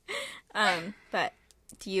 Okay. But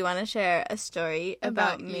do you want to share a story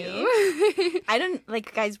about me? I don't,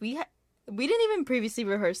 like, guys, we didn't even previously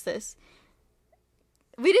rehearse this.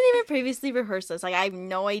 Like, I have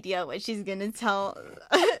no idea what she's gonna tell.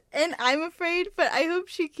 And I'm afraid, but I hope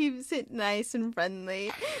she keeps it nice and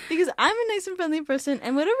friendly. Because I'm a nice and friendly person,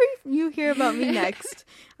 and whatever you hear about me next,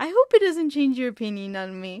 I hope it doesn't change your opinion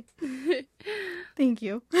on me. Thank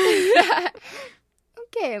you.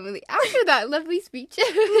 Okay, Emily, after that lovely speech,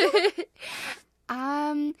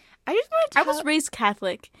 I just want to I was raised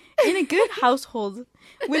Catholic in a good household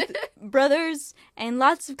with brothers and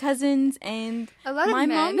lots of cousins and a lot of my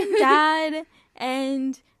men. mom and dad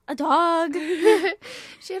and a dog.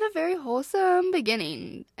 She had a very wholesome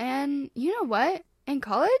beginning. And you know what? In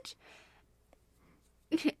college,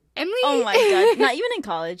 Emily... Oh my god. Not even in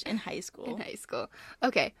college, in high school. In high school.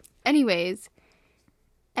 Okay. Anyways,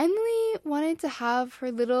 Emily wanted to have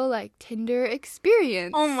her little, like, Tinder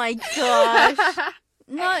experience. Oh my gosh.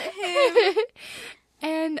 Not him.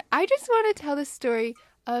 And I just want to tell the story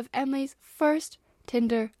of Emily's first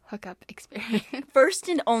Tinder hookup experience. First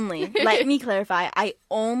and only. Let me clarify. I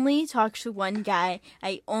only talked to one guy.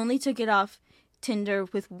 I only took it off Tinder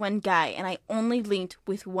with one guy. And I only linked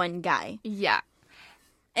with one guy. Yeah.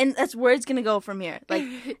 And that's where it's going to go from here. Like,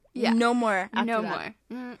 yeah. No more after no that.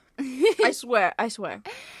 more. I swear.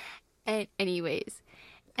 And anyways,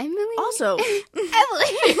 Emily... Also,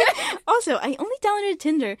 Emily! Also, I only downloaded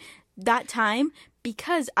Tinder that time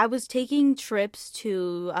because I was taking trips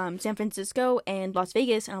to San Francisco and Las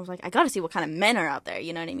Vegas, and I was like, I gotta see what kind of men are out there,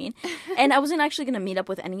 you know what I mean? And I wasn't actually gonna meet up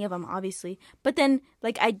with any of them, obviously. But then,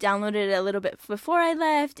 like, I downloaded it a little bit before I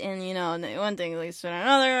left, and, you know, one thing leads to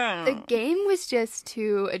another. The game was just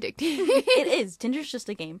too addicting. It is. Tinder's just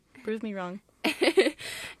a game. Prove me wrong.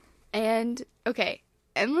 And, okay,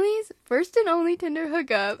 Emily's first and only Tinder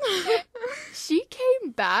hookup, she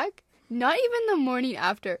came back, not even the morning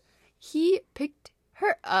after. He picked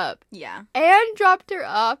her up. Yeah. And dropped her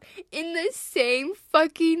off in the same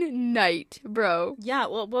fucking night, bro. Yeah,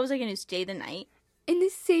 well, what was I gonna do? Stay the night? In the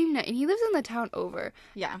same night. And he lives in the town over.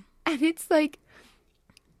 Yeah. And it's like,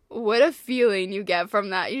 what a feeling you get from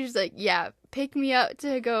that. You're just like, yeah, pick me up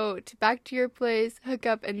to go back to your place, hook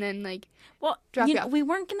up, and then, like, well, drop you off. We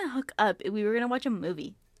weren't gonna hook up. We were gonna watch a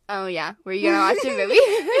movie. Oh, yeah. Were you gonna watch a movie?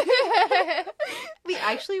 We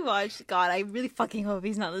actually watched, God, I really fucking hope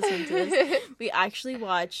he's not listening to this. We actually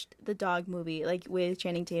watched the dog movie, like, with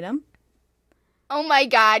Channing Tatum. Oh my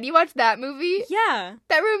god, you watched that movie? Yeah.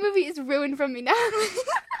 That movie is ruined from me now.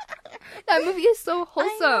 That movie is so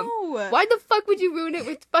wholesome. I know. Why the fuck would you ruin it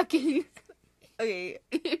with fucking... Okay.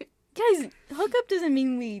 Guys, hookup doesn't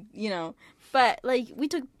mean we, you know, but, like, we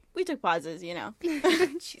took pauses, you know.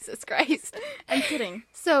 Jesus Christ. I'm kidding.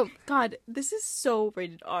 So, God, this is so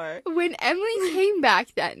rated R. When Emily came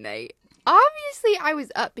back that night, obviously I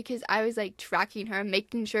was up because I was, like, tracking her,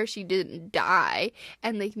 making sure she didn't die,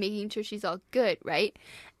 and, like, making sure she's all good, right?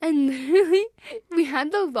 And literally, we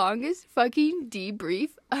had the longest fucking debrief.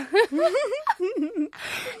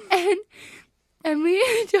 And Emily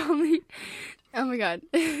told me, oh my god.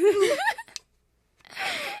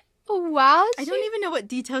 Wow. I don't even know what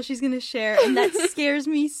detail she's going to share, and that scares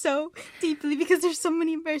me so deeply because there's so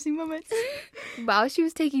many embarrassing moments. While she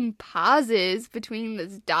was taking pauses between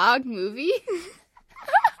this dog movie.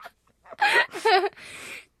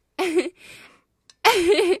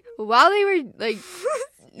 While they were, like...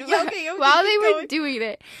 Okay, while they were doing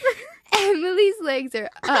it, Emily's legs are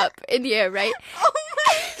up in the air, right? Oh my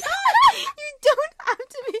god! You don't have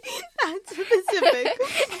to be that specific.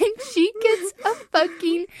 And she gets a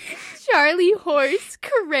fucking Charlie horse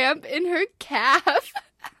cramp in her calf.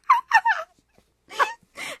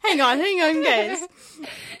 Hang on, guys.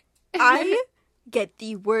 I get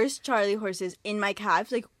the worst Charlie horses in my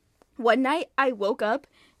calves. Like, one night I woke up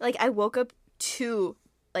to...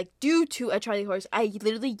 like, due to a Charlie horse, I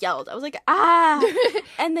literally yelled. I was like, ah!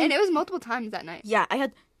 And then... And it was multiple times that night. Yeah, I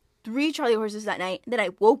had 3 Charlie horses that night. Then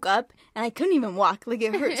I woke up, and I couldn't even walk. Like,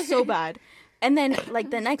 it hurt so bad. And then,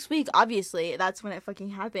 like, the next week, obviously, that's when it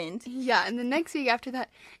fucking happened. Yeah, and the next week after that...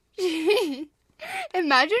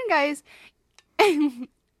 Imagine, guys,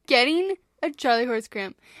 getting a Charlie horse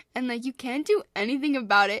cramp, and, like, you can't do anything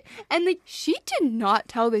about it. And, like, she did not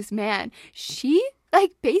tell this man. She,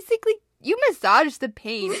 like, basically... You massaged the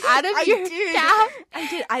pain out of your calf. I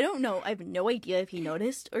did. I don't know. I have no idea if he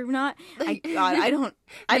noticed or not. Like, I don't.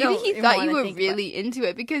 Maybe he thought you were really into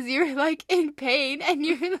it because you were, like, in pain and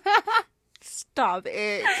you're like... Stop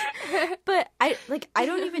it. But I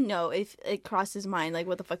don't even know if it crossed his mind, like,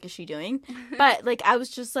 what the fuck is she doing? But, like, I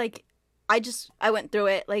was just like, I went through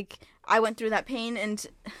it. Like, I went through that pain, and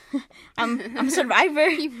I'm a survivor.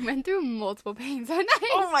 You went through multiple pains that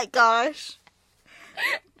night. Oh my gosh.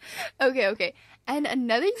 Okay. And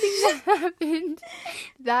another thing that happened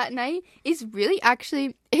that night is really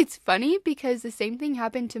actually, it's funny because the same thing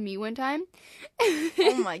happened to me one time.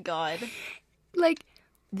 Oh my god. Like,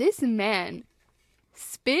 this man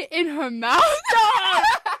spit in her mouth.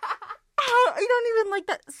 I don't even like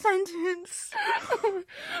that sentence.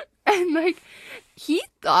 And, like, he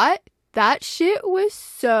thought that shit was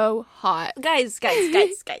so hot. Guys.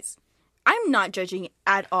 I'm not judging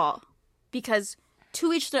at all. Because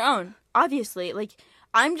to each their own. Obviously. Like,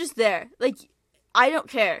 I'm just there. Like, I don't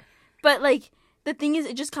care. But, like, the thing is,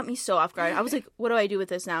 it just caught me so off guard. I was like, what do I do with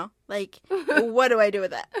this now? Like, what do I do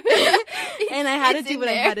with that? And I had to do what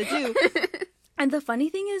I had to do. And the funny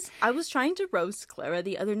thing is, I was trying to roast Clara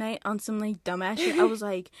the other night on some, like, dumbass shit. I was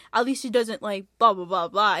like, at least he doesn't, like, blah, blah, blah,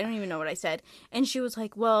 blah. I don't even know what I said. And she was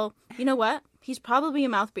like, well, you know what? He's probably a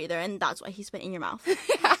mouth breather, and that's why he spit in your mouth.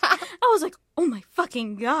 I was like, oh my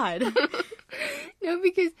fucking god. No,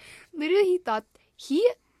 because literally he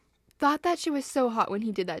thought that shit was so hot when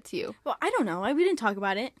he did that to you. Well, I don't know. We didn't talk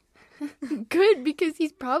about it. Good, because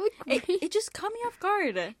he's probably it just caught me off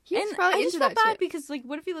guard. He's probably I just into felt that bad shit. because, like,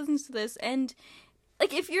 what if he listens to this and,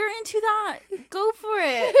 like, if you're into that, go for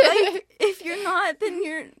it. Like, if you're not, then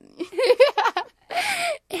you're...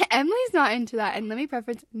 Emily's not into that, and let me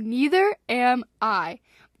preface, neither am I.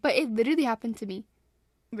 But it literally happened to me.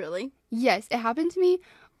 Really? Yes, it happened to me,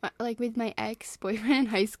 like, with my ex-boyfriend in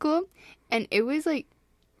high school, and it was, like...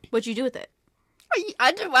 What'd you do with it?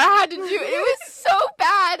 I did what I had to do. It was so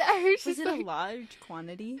bad. Was it a large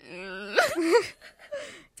quantity?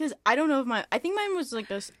 Because I don't know if I think mine was, like,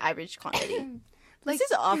 this average quantity. Like,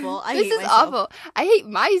 this is awful. I hate myself. Awful. I hate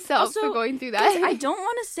myself also, for going through that. I don't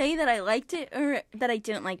want to say that I liked it or that I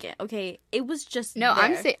didn't like it. Okay, it was just no. there.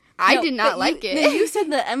 I'm saying I did not like it. No, you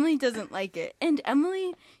said that Emily doesn't like it, and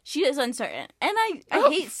Emily, she is uncertain. And I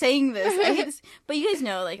hate saying this. I hate this, but you guys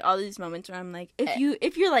know, like, all these moments where I'm like,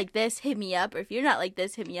 if you're like this, hit me up, or if you're not like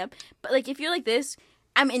this, hit me up. But, like, if you're like this,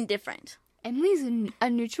 I'm indifferent. Emily's a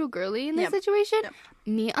neutral girly in this situation. Yep.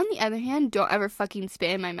 Me, on the other hand, don't ever fucking spit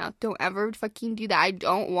in my mouth. Don't ever fucking do that. I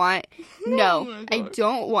don't want... No, I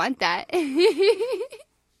don't want that.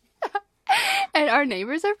 And our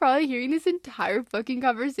neighbors are probably hearing this entire fucking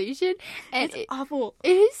conversation. And it's awful.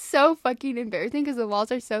 It is so fucking embarrassing because the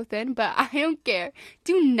walls are so thin, but I don't care.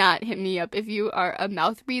 Do not hit me up if you are a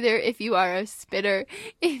mouth breather, if you are a spitter,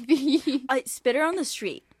 if you... Spitter on the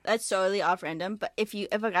street. That's totally off random, but if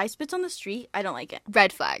a guy spits on the street, I don't like it.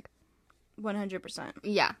 Red flag. 100%.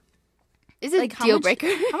 Yeah. Is it a deal breaker?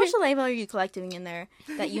 How much saliva are you collecting in there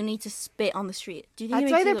that you need to spit on the street? Do you think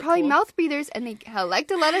that's why they're probably mouth breathers and they like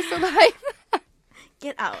to let us alive.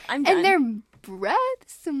 Get out. I'm done. And their breath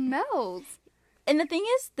smells. And the thing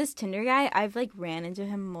is, this Tinder guy, I've, like, ran into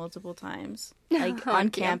him multiple times. Like, on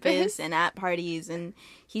campus and at parties, and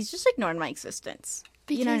he's just ignored my existence.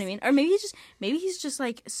 Because... You know what I mean? Or maybe he's just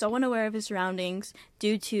like so unaware of his surroundings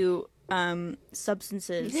due to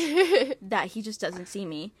substances that he just doesn't see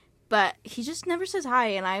me. But he just never says hi,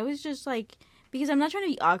 and I was just like, because I'm not trying to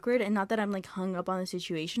be awkward, and not that I'm, like, hung up on the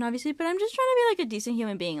situation, obviously, but I'm just trying to be, like, a decent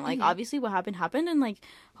human being. Like, obviously what happened, and, like,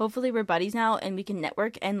 hopefully we're buddies now, and we can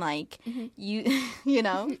network, and, like, you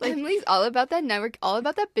know. Like, Emily's all about that network, all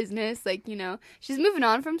about that business, like, you know, she's moving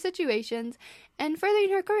on from situations and furthering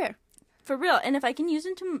her career. For real. And if I can use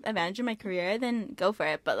it to advantage in my career, then go for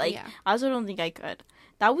it. But, like, I also don't think I could.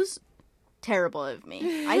 That was terrible of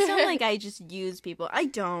me. I sound like I just use people. I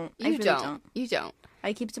don't. I really don't. You don't.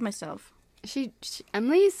 I keep it to myself.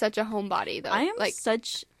 Emily is such a homebody, though. I am, like,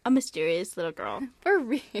 such a mysterious little girl. For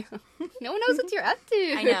real. No one knows what you're up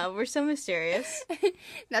to. I know. We're so mysterious.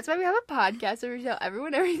 That's why we have a podcast where we tell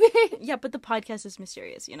everyone everything. Yeah, but the podcast is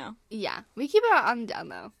mysterious, you know? Yeah. We keep it on down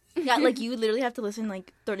low. Yeah, like, you literally have to listen,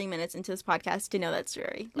 like, 30 minutes into this podcast to know that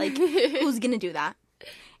story. Like, who's gonna do that?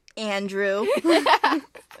 Andrew.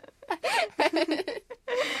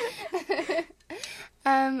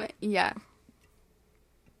 Yeah.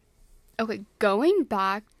 Okay, going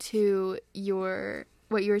back to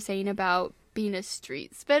what you were saying about being a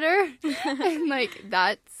street spitter, and, like,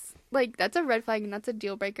 that's a red flag and that's a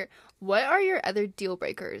deal breaker. What are your other deal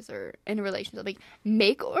breakers or in a relationship? Like,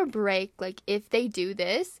 make or break, like, if they do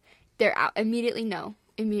this, they're out. Immediately no.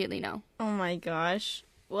 Oh my gosh.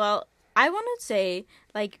 Well, I want to say,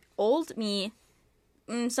 like, old me,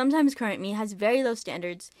 sometimes current me, has very low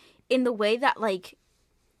standards in the way that, like,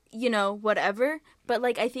 you know, whatever. But,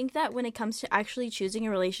 like, I think that when it comes to actually choosing a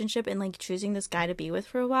relationship and, like, choosing this guy to be with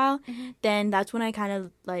for a while, then that's when I kind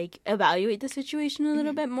of, like, evaluate the situation a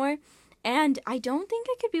little bit more. And I don't think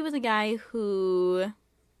I could be with a guy who...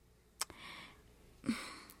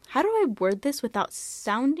 How do I word this without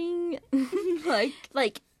sounding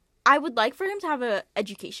like I would like for him to have a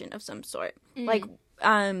education of some sort. Like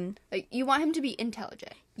you want him to be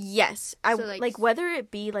intelligent. Yes. I so, like whether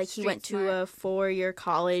it be like he went to a 4-year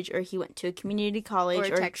college or he went to a community college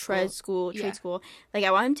or trade school. Like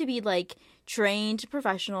I want him to be like trained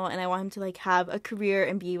professional, and I want him to like have a career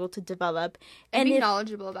and be able to develop and be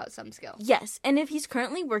knowledgeable about some skill. Yes. And if he's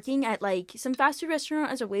currently working at like some fast food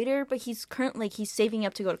restaurant as a waiter, but he's he's saving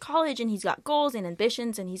up to go to college and he's got goals and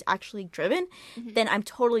ambitions and he's actually driven, then I'm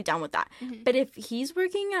totally down with that. But if he's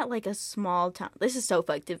working at like a small town, this is so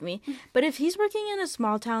fucked of me, but if he's working in a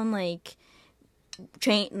small town like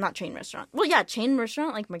chain restaurant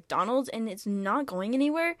like McDonald's, and it's not going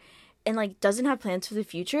anywhere and like doesn't have plans for the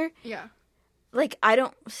future, like I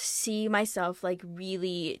don't see myself like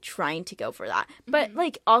really trying to go for that. But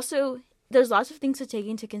like also there's lots of things to take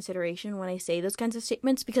into consideration when I say those kinds of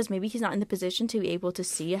statements, because maybe he's not in the position to be able to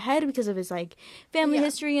see ahead because of his like family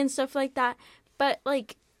history and stuff like that. But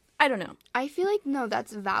like I don't know, I feel like no,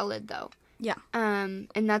 that's valid though. And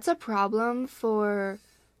that's a problem for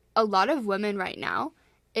a lot of women right now,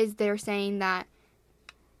 is they're saying that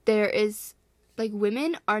there is, like,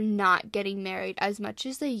 women are not getting married as much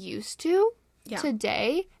as they used to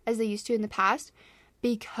today as they used to in the past,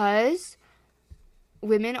 because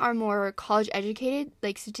women are more college educated,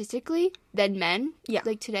 like, statistically, than men.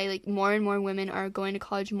 Like, today, like, more and more women are going to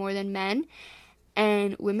college more than men,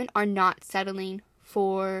 and women are not settling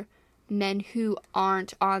for men who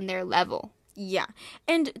aren't on their level.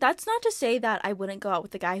 And that's not to say that I wouldn't go out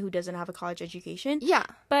with a guy who doesn't have a college education.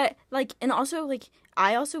 But, like, and also, like,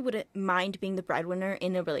 I also wouldn't mind being the breadwinner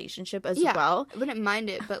in a relationship as well. I wouldn't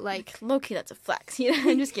mind it, but, like... Low-key, that's a flex, you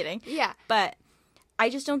know? I'm just kidding. Yeah. But I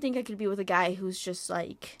just don't think I could be with a guy who's just,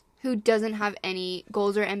 like... Who doesn't have any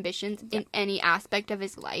goals or ambitions in any aspect of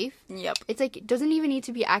his life. It's, like, it doesn't even need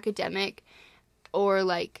to be academic or,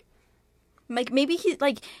 like... Like, maybe he,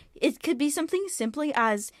 like, it could be something simply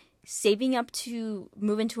as... saving up to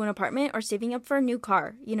move into an apartment or saving up for a new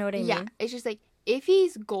car. You know what I mean? Yeah. It's just like, if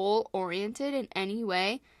he's goal-oriented in any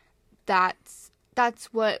way, that's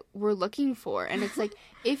what we're looking for. And it's like,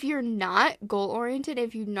 if you're not goal-oriented,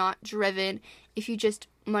 if you're not driven, if you just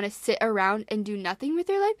want to sit around and do nothing with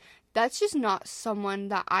your life, that's just not someone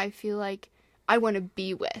that I feel like I want to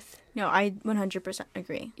be with. No, I 100%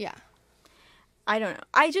 agree. Yeah. I don't know.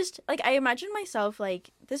 I just, like, I imagine myself, like,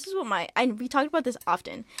 this is what we talked about this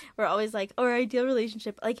often. We're always like, oh, our ideal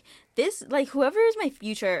relationship. Like, this, like, whoever is my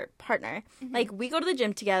future partner, like, we go to the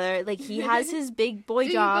gym together. Like, he has his big boy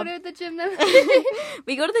job. Do you go to the gym though?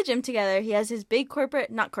 We go to the gym together. He has his big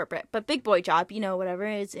not corporate, but big boy job, you know, whatever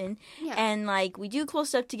it's in. Yeah. And, like, we do cool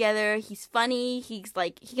stuff together. He's funny. He's,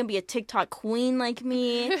 like, he can be a TikTok queen like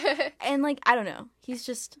me. And, like, I don't know.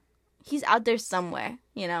 He's out there somewhere,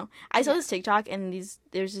 you know. I saw this TikTok, and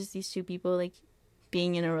there's just these two people, like,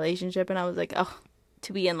 being in a relationship, and I was like, oh,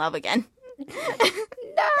 to be in love again. No!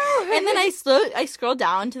 And then I scrolled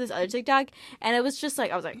down to this other TikTok, and it was just like,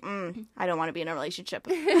 I was like, I don't want to be in a relationship.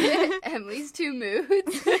 Emily's two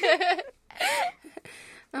moods.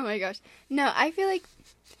 Oh my gosh. No, I feel like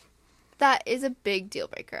that is a big deal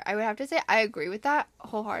breaker. I would have to say I agree with that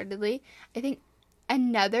wholeheartedly. I think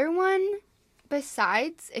another one...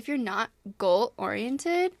 Besides, if you're not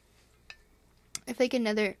goal-oriented, I feel like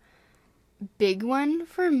another big one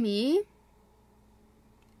for me,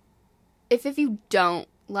 if you don't,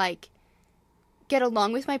 like, get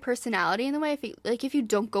along with my personality in the way, if you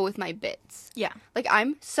don't go with my bits. Yeah. Like,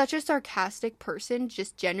 I'm such a sarcastic person,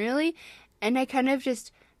 just generally, and I kind of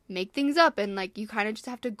just make things up, and, like, you kind of just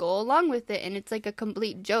have to go along with it, and it's, like, a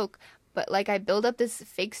complete joke. But, like, I build up this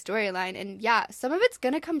fake storyline, and, yeah, some of it's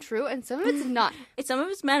gonna come true, and some of it's not. Some of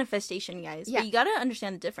it's manifestation, guys. Yeah. But you gotta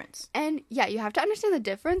understand the difference. And, yeah, you have to understand the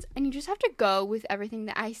difference, and you just have to go with everything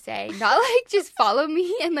that I say. Not, like, just follow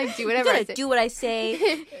me and, like, do whatever I say. Do what I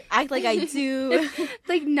say. Act like I do.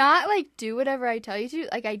 Like, not, like, do whatever I tell you to.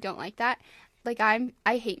 Like, I don't like that. Like, I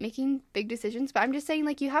hate making big decisions, but I'm just saying,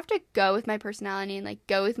 like, you have to go with my personality and, like,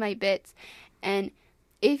 go with my bits. And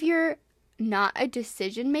if you're not a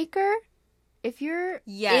decision maker, if you're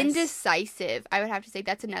indecisive, I would have to say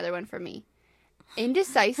that's another one for me.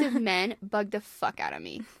 Indecisive men bug the fuck out of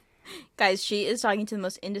me. Guys, she is talking to the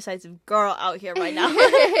most indecisive girl out here right now.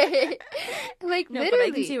 Like, no, literally. but I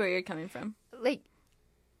can see where you're coming from. Like,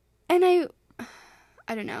 and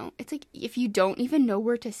I don't know. It's like, if you don't even know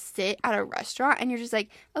where to sit at a restaurant and you're just like,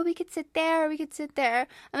 oh, we could sit there, we could sit there.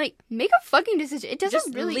 I'm like, make a fucking decision. It doesn't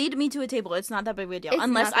just really lead me to a table. It's not that big of a deal.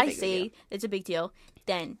 Unless I say it's a big deal,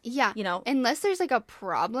 then. Yeah. You know? Unless there's, like, a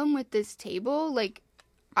problem with this table, like,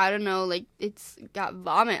 I don't know, like, it's got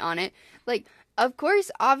vomit on it. Like, of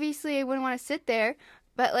course, obviously, I wouldn't want to sit there,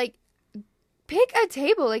 but, like, pick a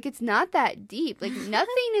table. Like, it's not that deep. Like,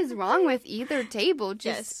 nothing is wrong with either table.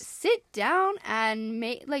 Just sit down and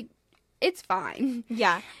make, like, it's fine.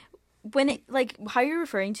 Yeah. When it, like, how you're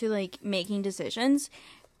referring to, like, making decisions,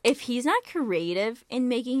 if he's not creative in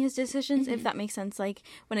making his decisions, if that makes sense, like,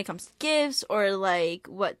 when it comes to gifts or, like,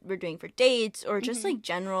 what we're doing for dates or just, like,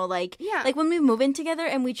 general, like, like, when we move in together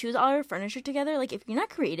and we choose all our furniture together, like, if you're not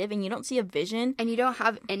creative and you don't see a vision. And you don't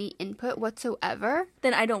have any input whatsoever.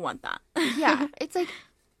 Then I don't want that. Yeah. It's like,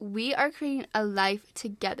 we are creating a life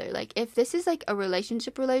together. Like, if this is, like, a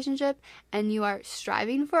relationship and you are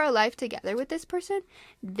striving for a life together with this person,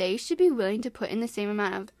 they should be willing to put in the same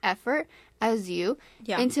amount of effort as you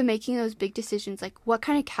into making those big decisions. Like, what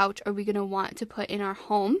kind of couch are we going to want to put in our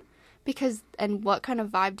home? And what kind of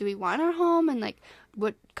vibe do we want in our home? And, like,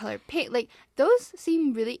 what color paint? Like, those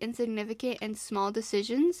seem really insignificant and small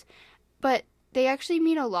decisions, but they actually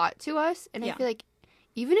mean a lot to us. And I feel like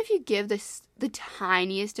even if you give the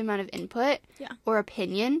tiniest amount of input or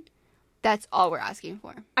opinion, that's all we're asking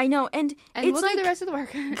for. I know, and it's we'll do the rest of the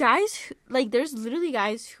work. Guys, like, there's literally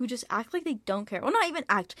guys who just act like they don't care. Well, not even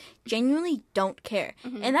act, genuinely don't care.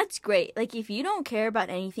 And that's great. Like, if you don't care about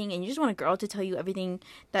anything and you just want a girl to tell you everything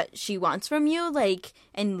that she wants from you, like,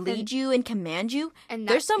 and lead you and command you, and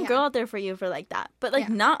there's some girl out there for you for, like, that. But, like,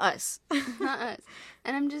 not us. Not us.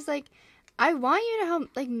 And I'm just like, I want you to help,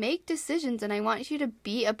 like, make decisions, and I want you to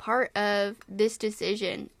be a part of this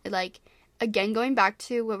decision. Like, again, going back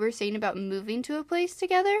to what we were saying about moving to a place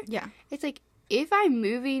together. Yeah. It's like, if I'm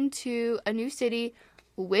moving to a new city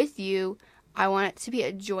with you, I want it to be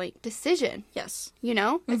a joint decision. Yes. You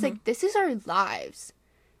know? It's like, this is our lives.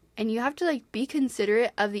 And you have to, like, be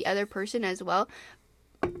considerate of the other person as well.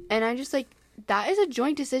 And I'm just like, that is a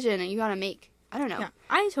joint decision and you gotta make. I don't know. Yeah,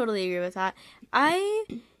 I totally agree with that. I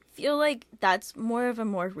feel like that's more of a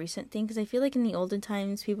more recent thing, because I feel like in the olden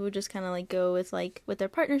times people would just kind of, like, go with, like, what their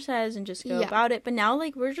partner says and just go about it. But now,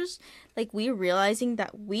 like, we're just, like, we're realizing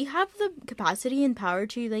that we have the capacity and power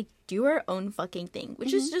to, like, do our own fucking thing,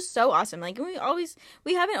 which is just so awesome. Like, we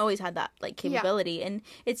haven't always had that, like, capability, and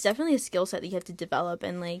it's definitely a skill set that you have to develop.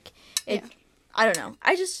 And, like, I don't know,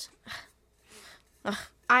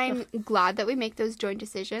 I'm glad that we make those joint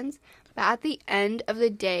decisions, but at the end of the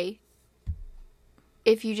day,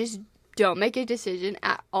 if you just don't make a decision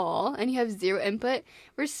at all and you have zero input,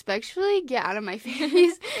 respectfully get out of my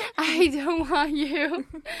face. I don't want you.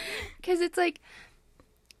 Because it's like,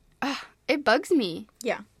 it bugs me.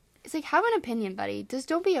 Yeah. It's like, have an opinion, buddy. Just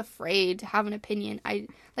don't be afraid to have an opinion.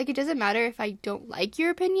 It doesn't matter if I don't like your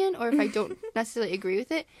opinion or if I don't necessarily agree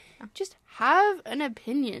with it. Just have an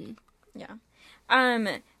opinion. Yeah.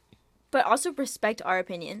 But also respect our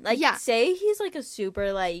opinion. Like, say he's, like, a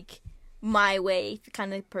super, like, my way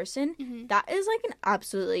kind of person, that is, like, an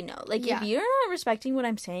absolutely no. Like, if you're not respecting what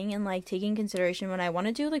I'm saying and, like, taking consideration what I want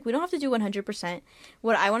to do, like, we don't have to do 100%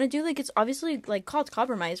 what I want to do. Like, it's obviously, like, called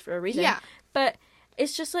compromise for a reason. Yeah. But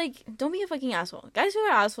it's just, like, don't be a fucking asshole. Guys who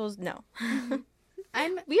are assholes, no.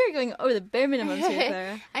 We are going over the bare minimums here,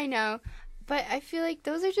 Clara. I know. But I feel like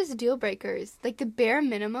those are just deal breakers. Like, the bare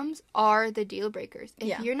minimums are the deal breakers.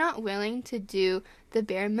 If you're not willing to do the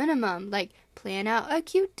bare minimum, like, plan out a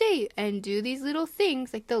cute date and do these little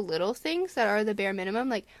things, like, the little things that are the bare minimum,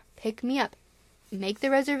 like, pick me up, make the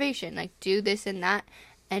reservation, like, do this and that,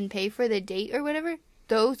 and pay for the date or whatever,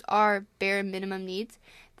 those are bare minimum needs.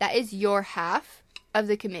 That is your half of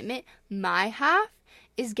the commitment. My half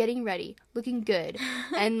is getting ready, looking good,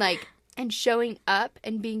 and, like, and showing up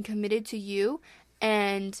and being committed to you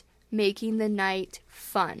and making the night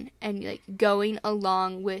fun and, like, going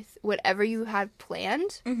along with whatever you had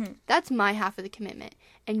planned. That's my half of the commitment.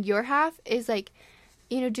 And your half is, like,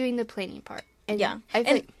 you know, doing the planning part. And I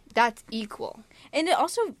feel like that's equal. And it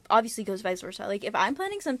also obviously goes vice versa. Like, if I'm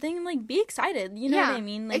planning something, like, be excited. You know what I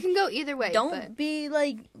mean? Like, it can go either way. Don't be,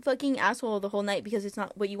 like, fucking asshole the whole night because it's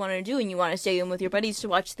not what you want to do and you want to stay in with your buddies to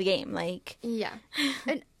watch the game. Like, yeah.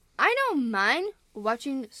 And I don't mind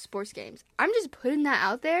watching sports games. I'm just putting that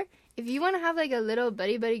out there. If you want to have, like, a little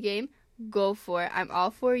buddy-buddy game, go for it. I'm all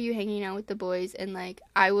for you hanging out with the boys, and, like,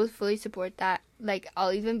 I will fully support that. Like,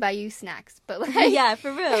 I'll even buy you snacks. But, like... yeah,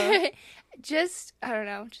 for real. Just, I don't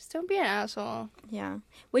know. Just don't be an asshole. Yeah.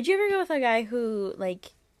 Would you ever go with a guy who,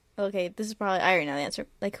 like... Okay, this is probably... I already know the answer.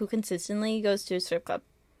 Like, who consistently goes to a strip club?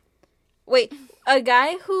 Wait, a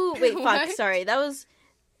guy who... Wait, fuck, sorry. That was...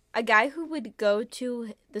 A guy who would go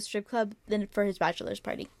to the strip club then for his bachelor's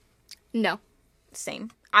party. No.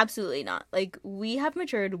 Same. Absolutely not. Like, we have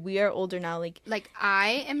matured. We are older now. Like,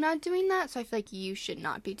 I am not doing that, so I feel like you should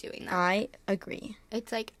not be doing that. I agree.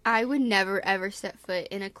 It's like, I would never, ever set foot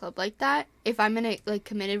in a club like that if I'm in a, like,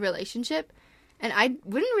 committed relationship. And I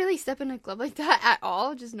wouldn't really step in a club like that at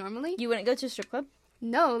all, just normally. You wouldn't go to a strip club?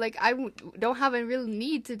 No, like, don't have a real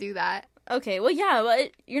need to do that. Okay, well, yeah,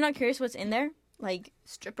 but you're not curious what's in there? Like,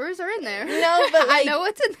 strippers are in there. No, but, like, I know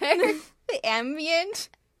what's in there. the ambient.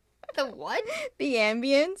 The what? The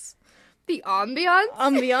ambience. The ambiance?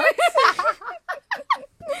 Ambiance?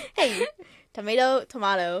 Hey,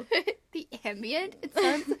 tomato. The ambient? It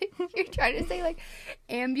sounds like you're trying to say, like,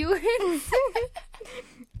 ambulance.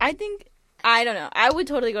 I don't know. I would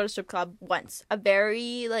totally go to a strip club once.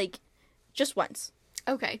 Just once.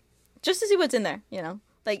 Okay. Just to see what's in there, you know?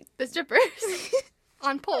 Like, the strippers.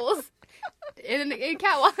 On poles. In a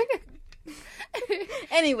catwalk.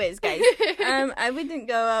 Anyways, guys, I wouldn't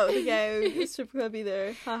go out with a guy at a strip club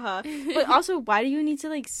either. Haha. But also, why do you need to,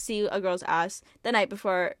 like, see a girl's ass the night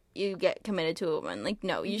before you get committed to a woman? Like,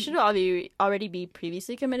 no, you should already be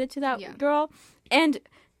previously committed to that girl. And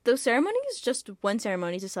the ceremony is just one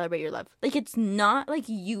ceremony to celebrate your love. Like, it's not like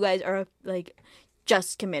you guys are, like,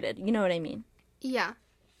 just committed. You know what I mean? Yeah.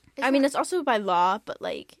 mean, it's also by law, but,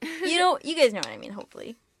 like, you know, you guys know what I mean,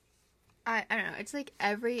 hopefully. I don't know. It's like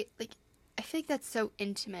I feel like that's so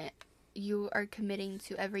intimate. You are committing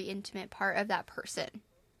to every intimate part of that person.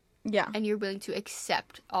 Yeah. And you're willing to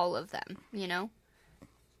accept all of them, you know?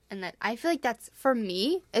 And that I feel like that's, for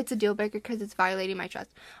me, it's a deal breaker because it's violating my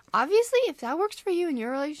trust. Obviously, if that works for you in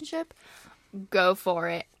your relationship, go for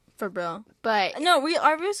it. For real. But no, we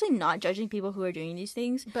are obviously not judging people who are doing these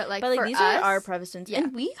things. But like for these us, are our preferences. Yeah.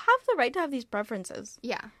 And we have the right to have these preferences.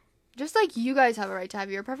 Yeah. Just like you guys have a right to have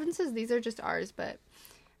your preferences, these are just ours, but...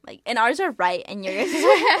 Like, and ours are right, and yours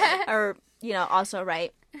are, you know, also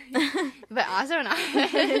right. But also not.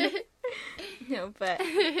 No, but...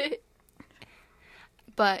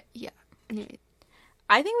 But, yeah. Anyway.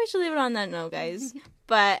 I think we should leave it on that note, guys.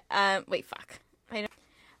 But, wait, fuck.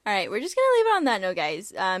 Alright, we're just gonna leave it on that note, guys.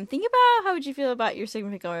 Think about how would you feel about your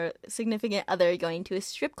significant other going to a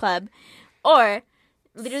strip club, or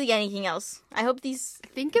literally anything else. I hope these...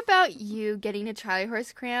 Think about you getting a Charlie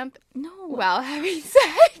horse cramp while having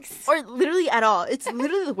sex. Or literally at all. It's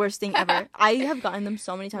literally the worst thing ever. I have gotten them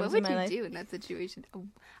so many times in my life. What would you do in that situation?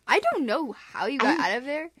 I don't know how you got out of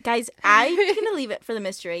there. Guys, I'm gonna leave it for the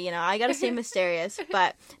mystery, you know. I gotta stay mysterious.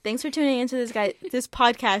 But thanks for tuning into this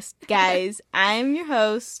podcast, guys. I'm your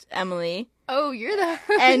host, Emily. Oh, you're the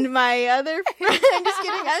host. And my other friend... I'm just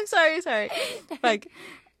kidding. I'm sorry. Like,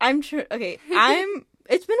 okay,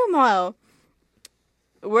 it's been a while.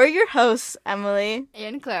 We're your hosts, Emily.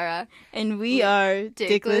 And Clara. And we are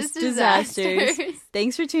Ckless Disasters.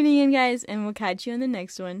 Thanks for tuning in, guys, and we'll catch you in the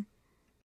next one.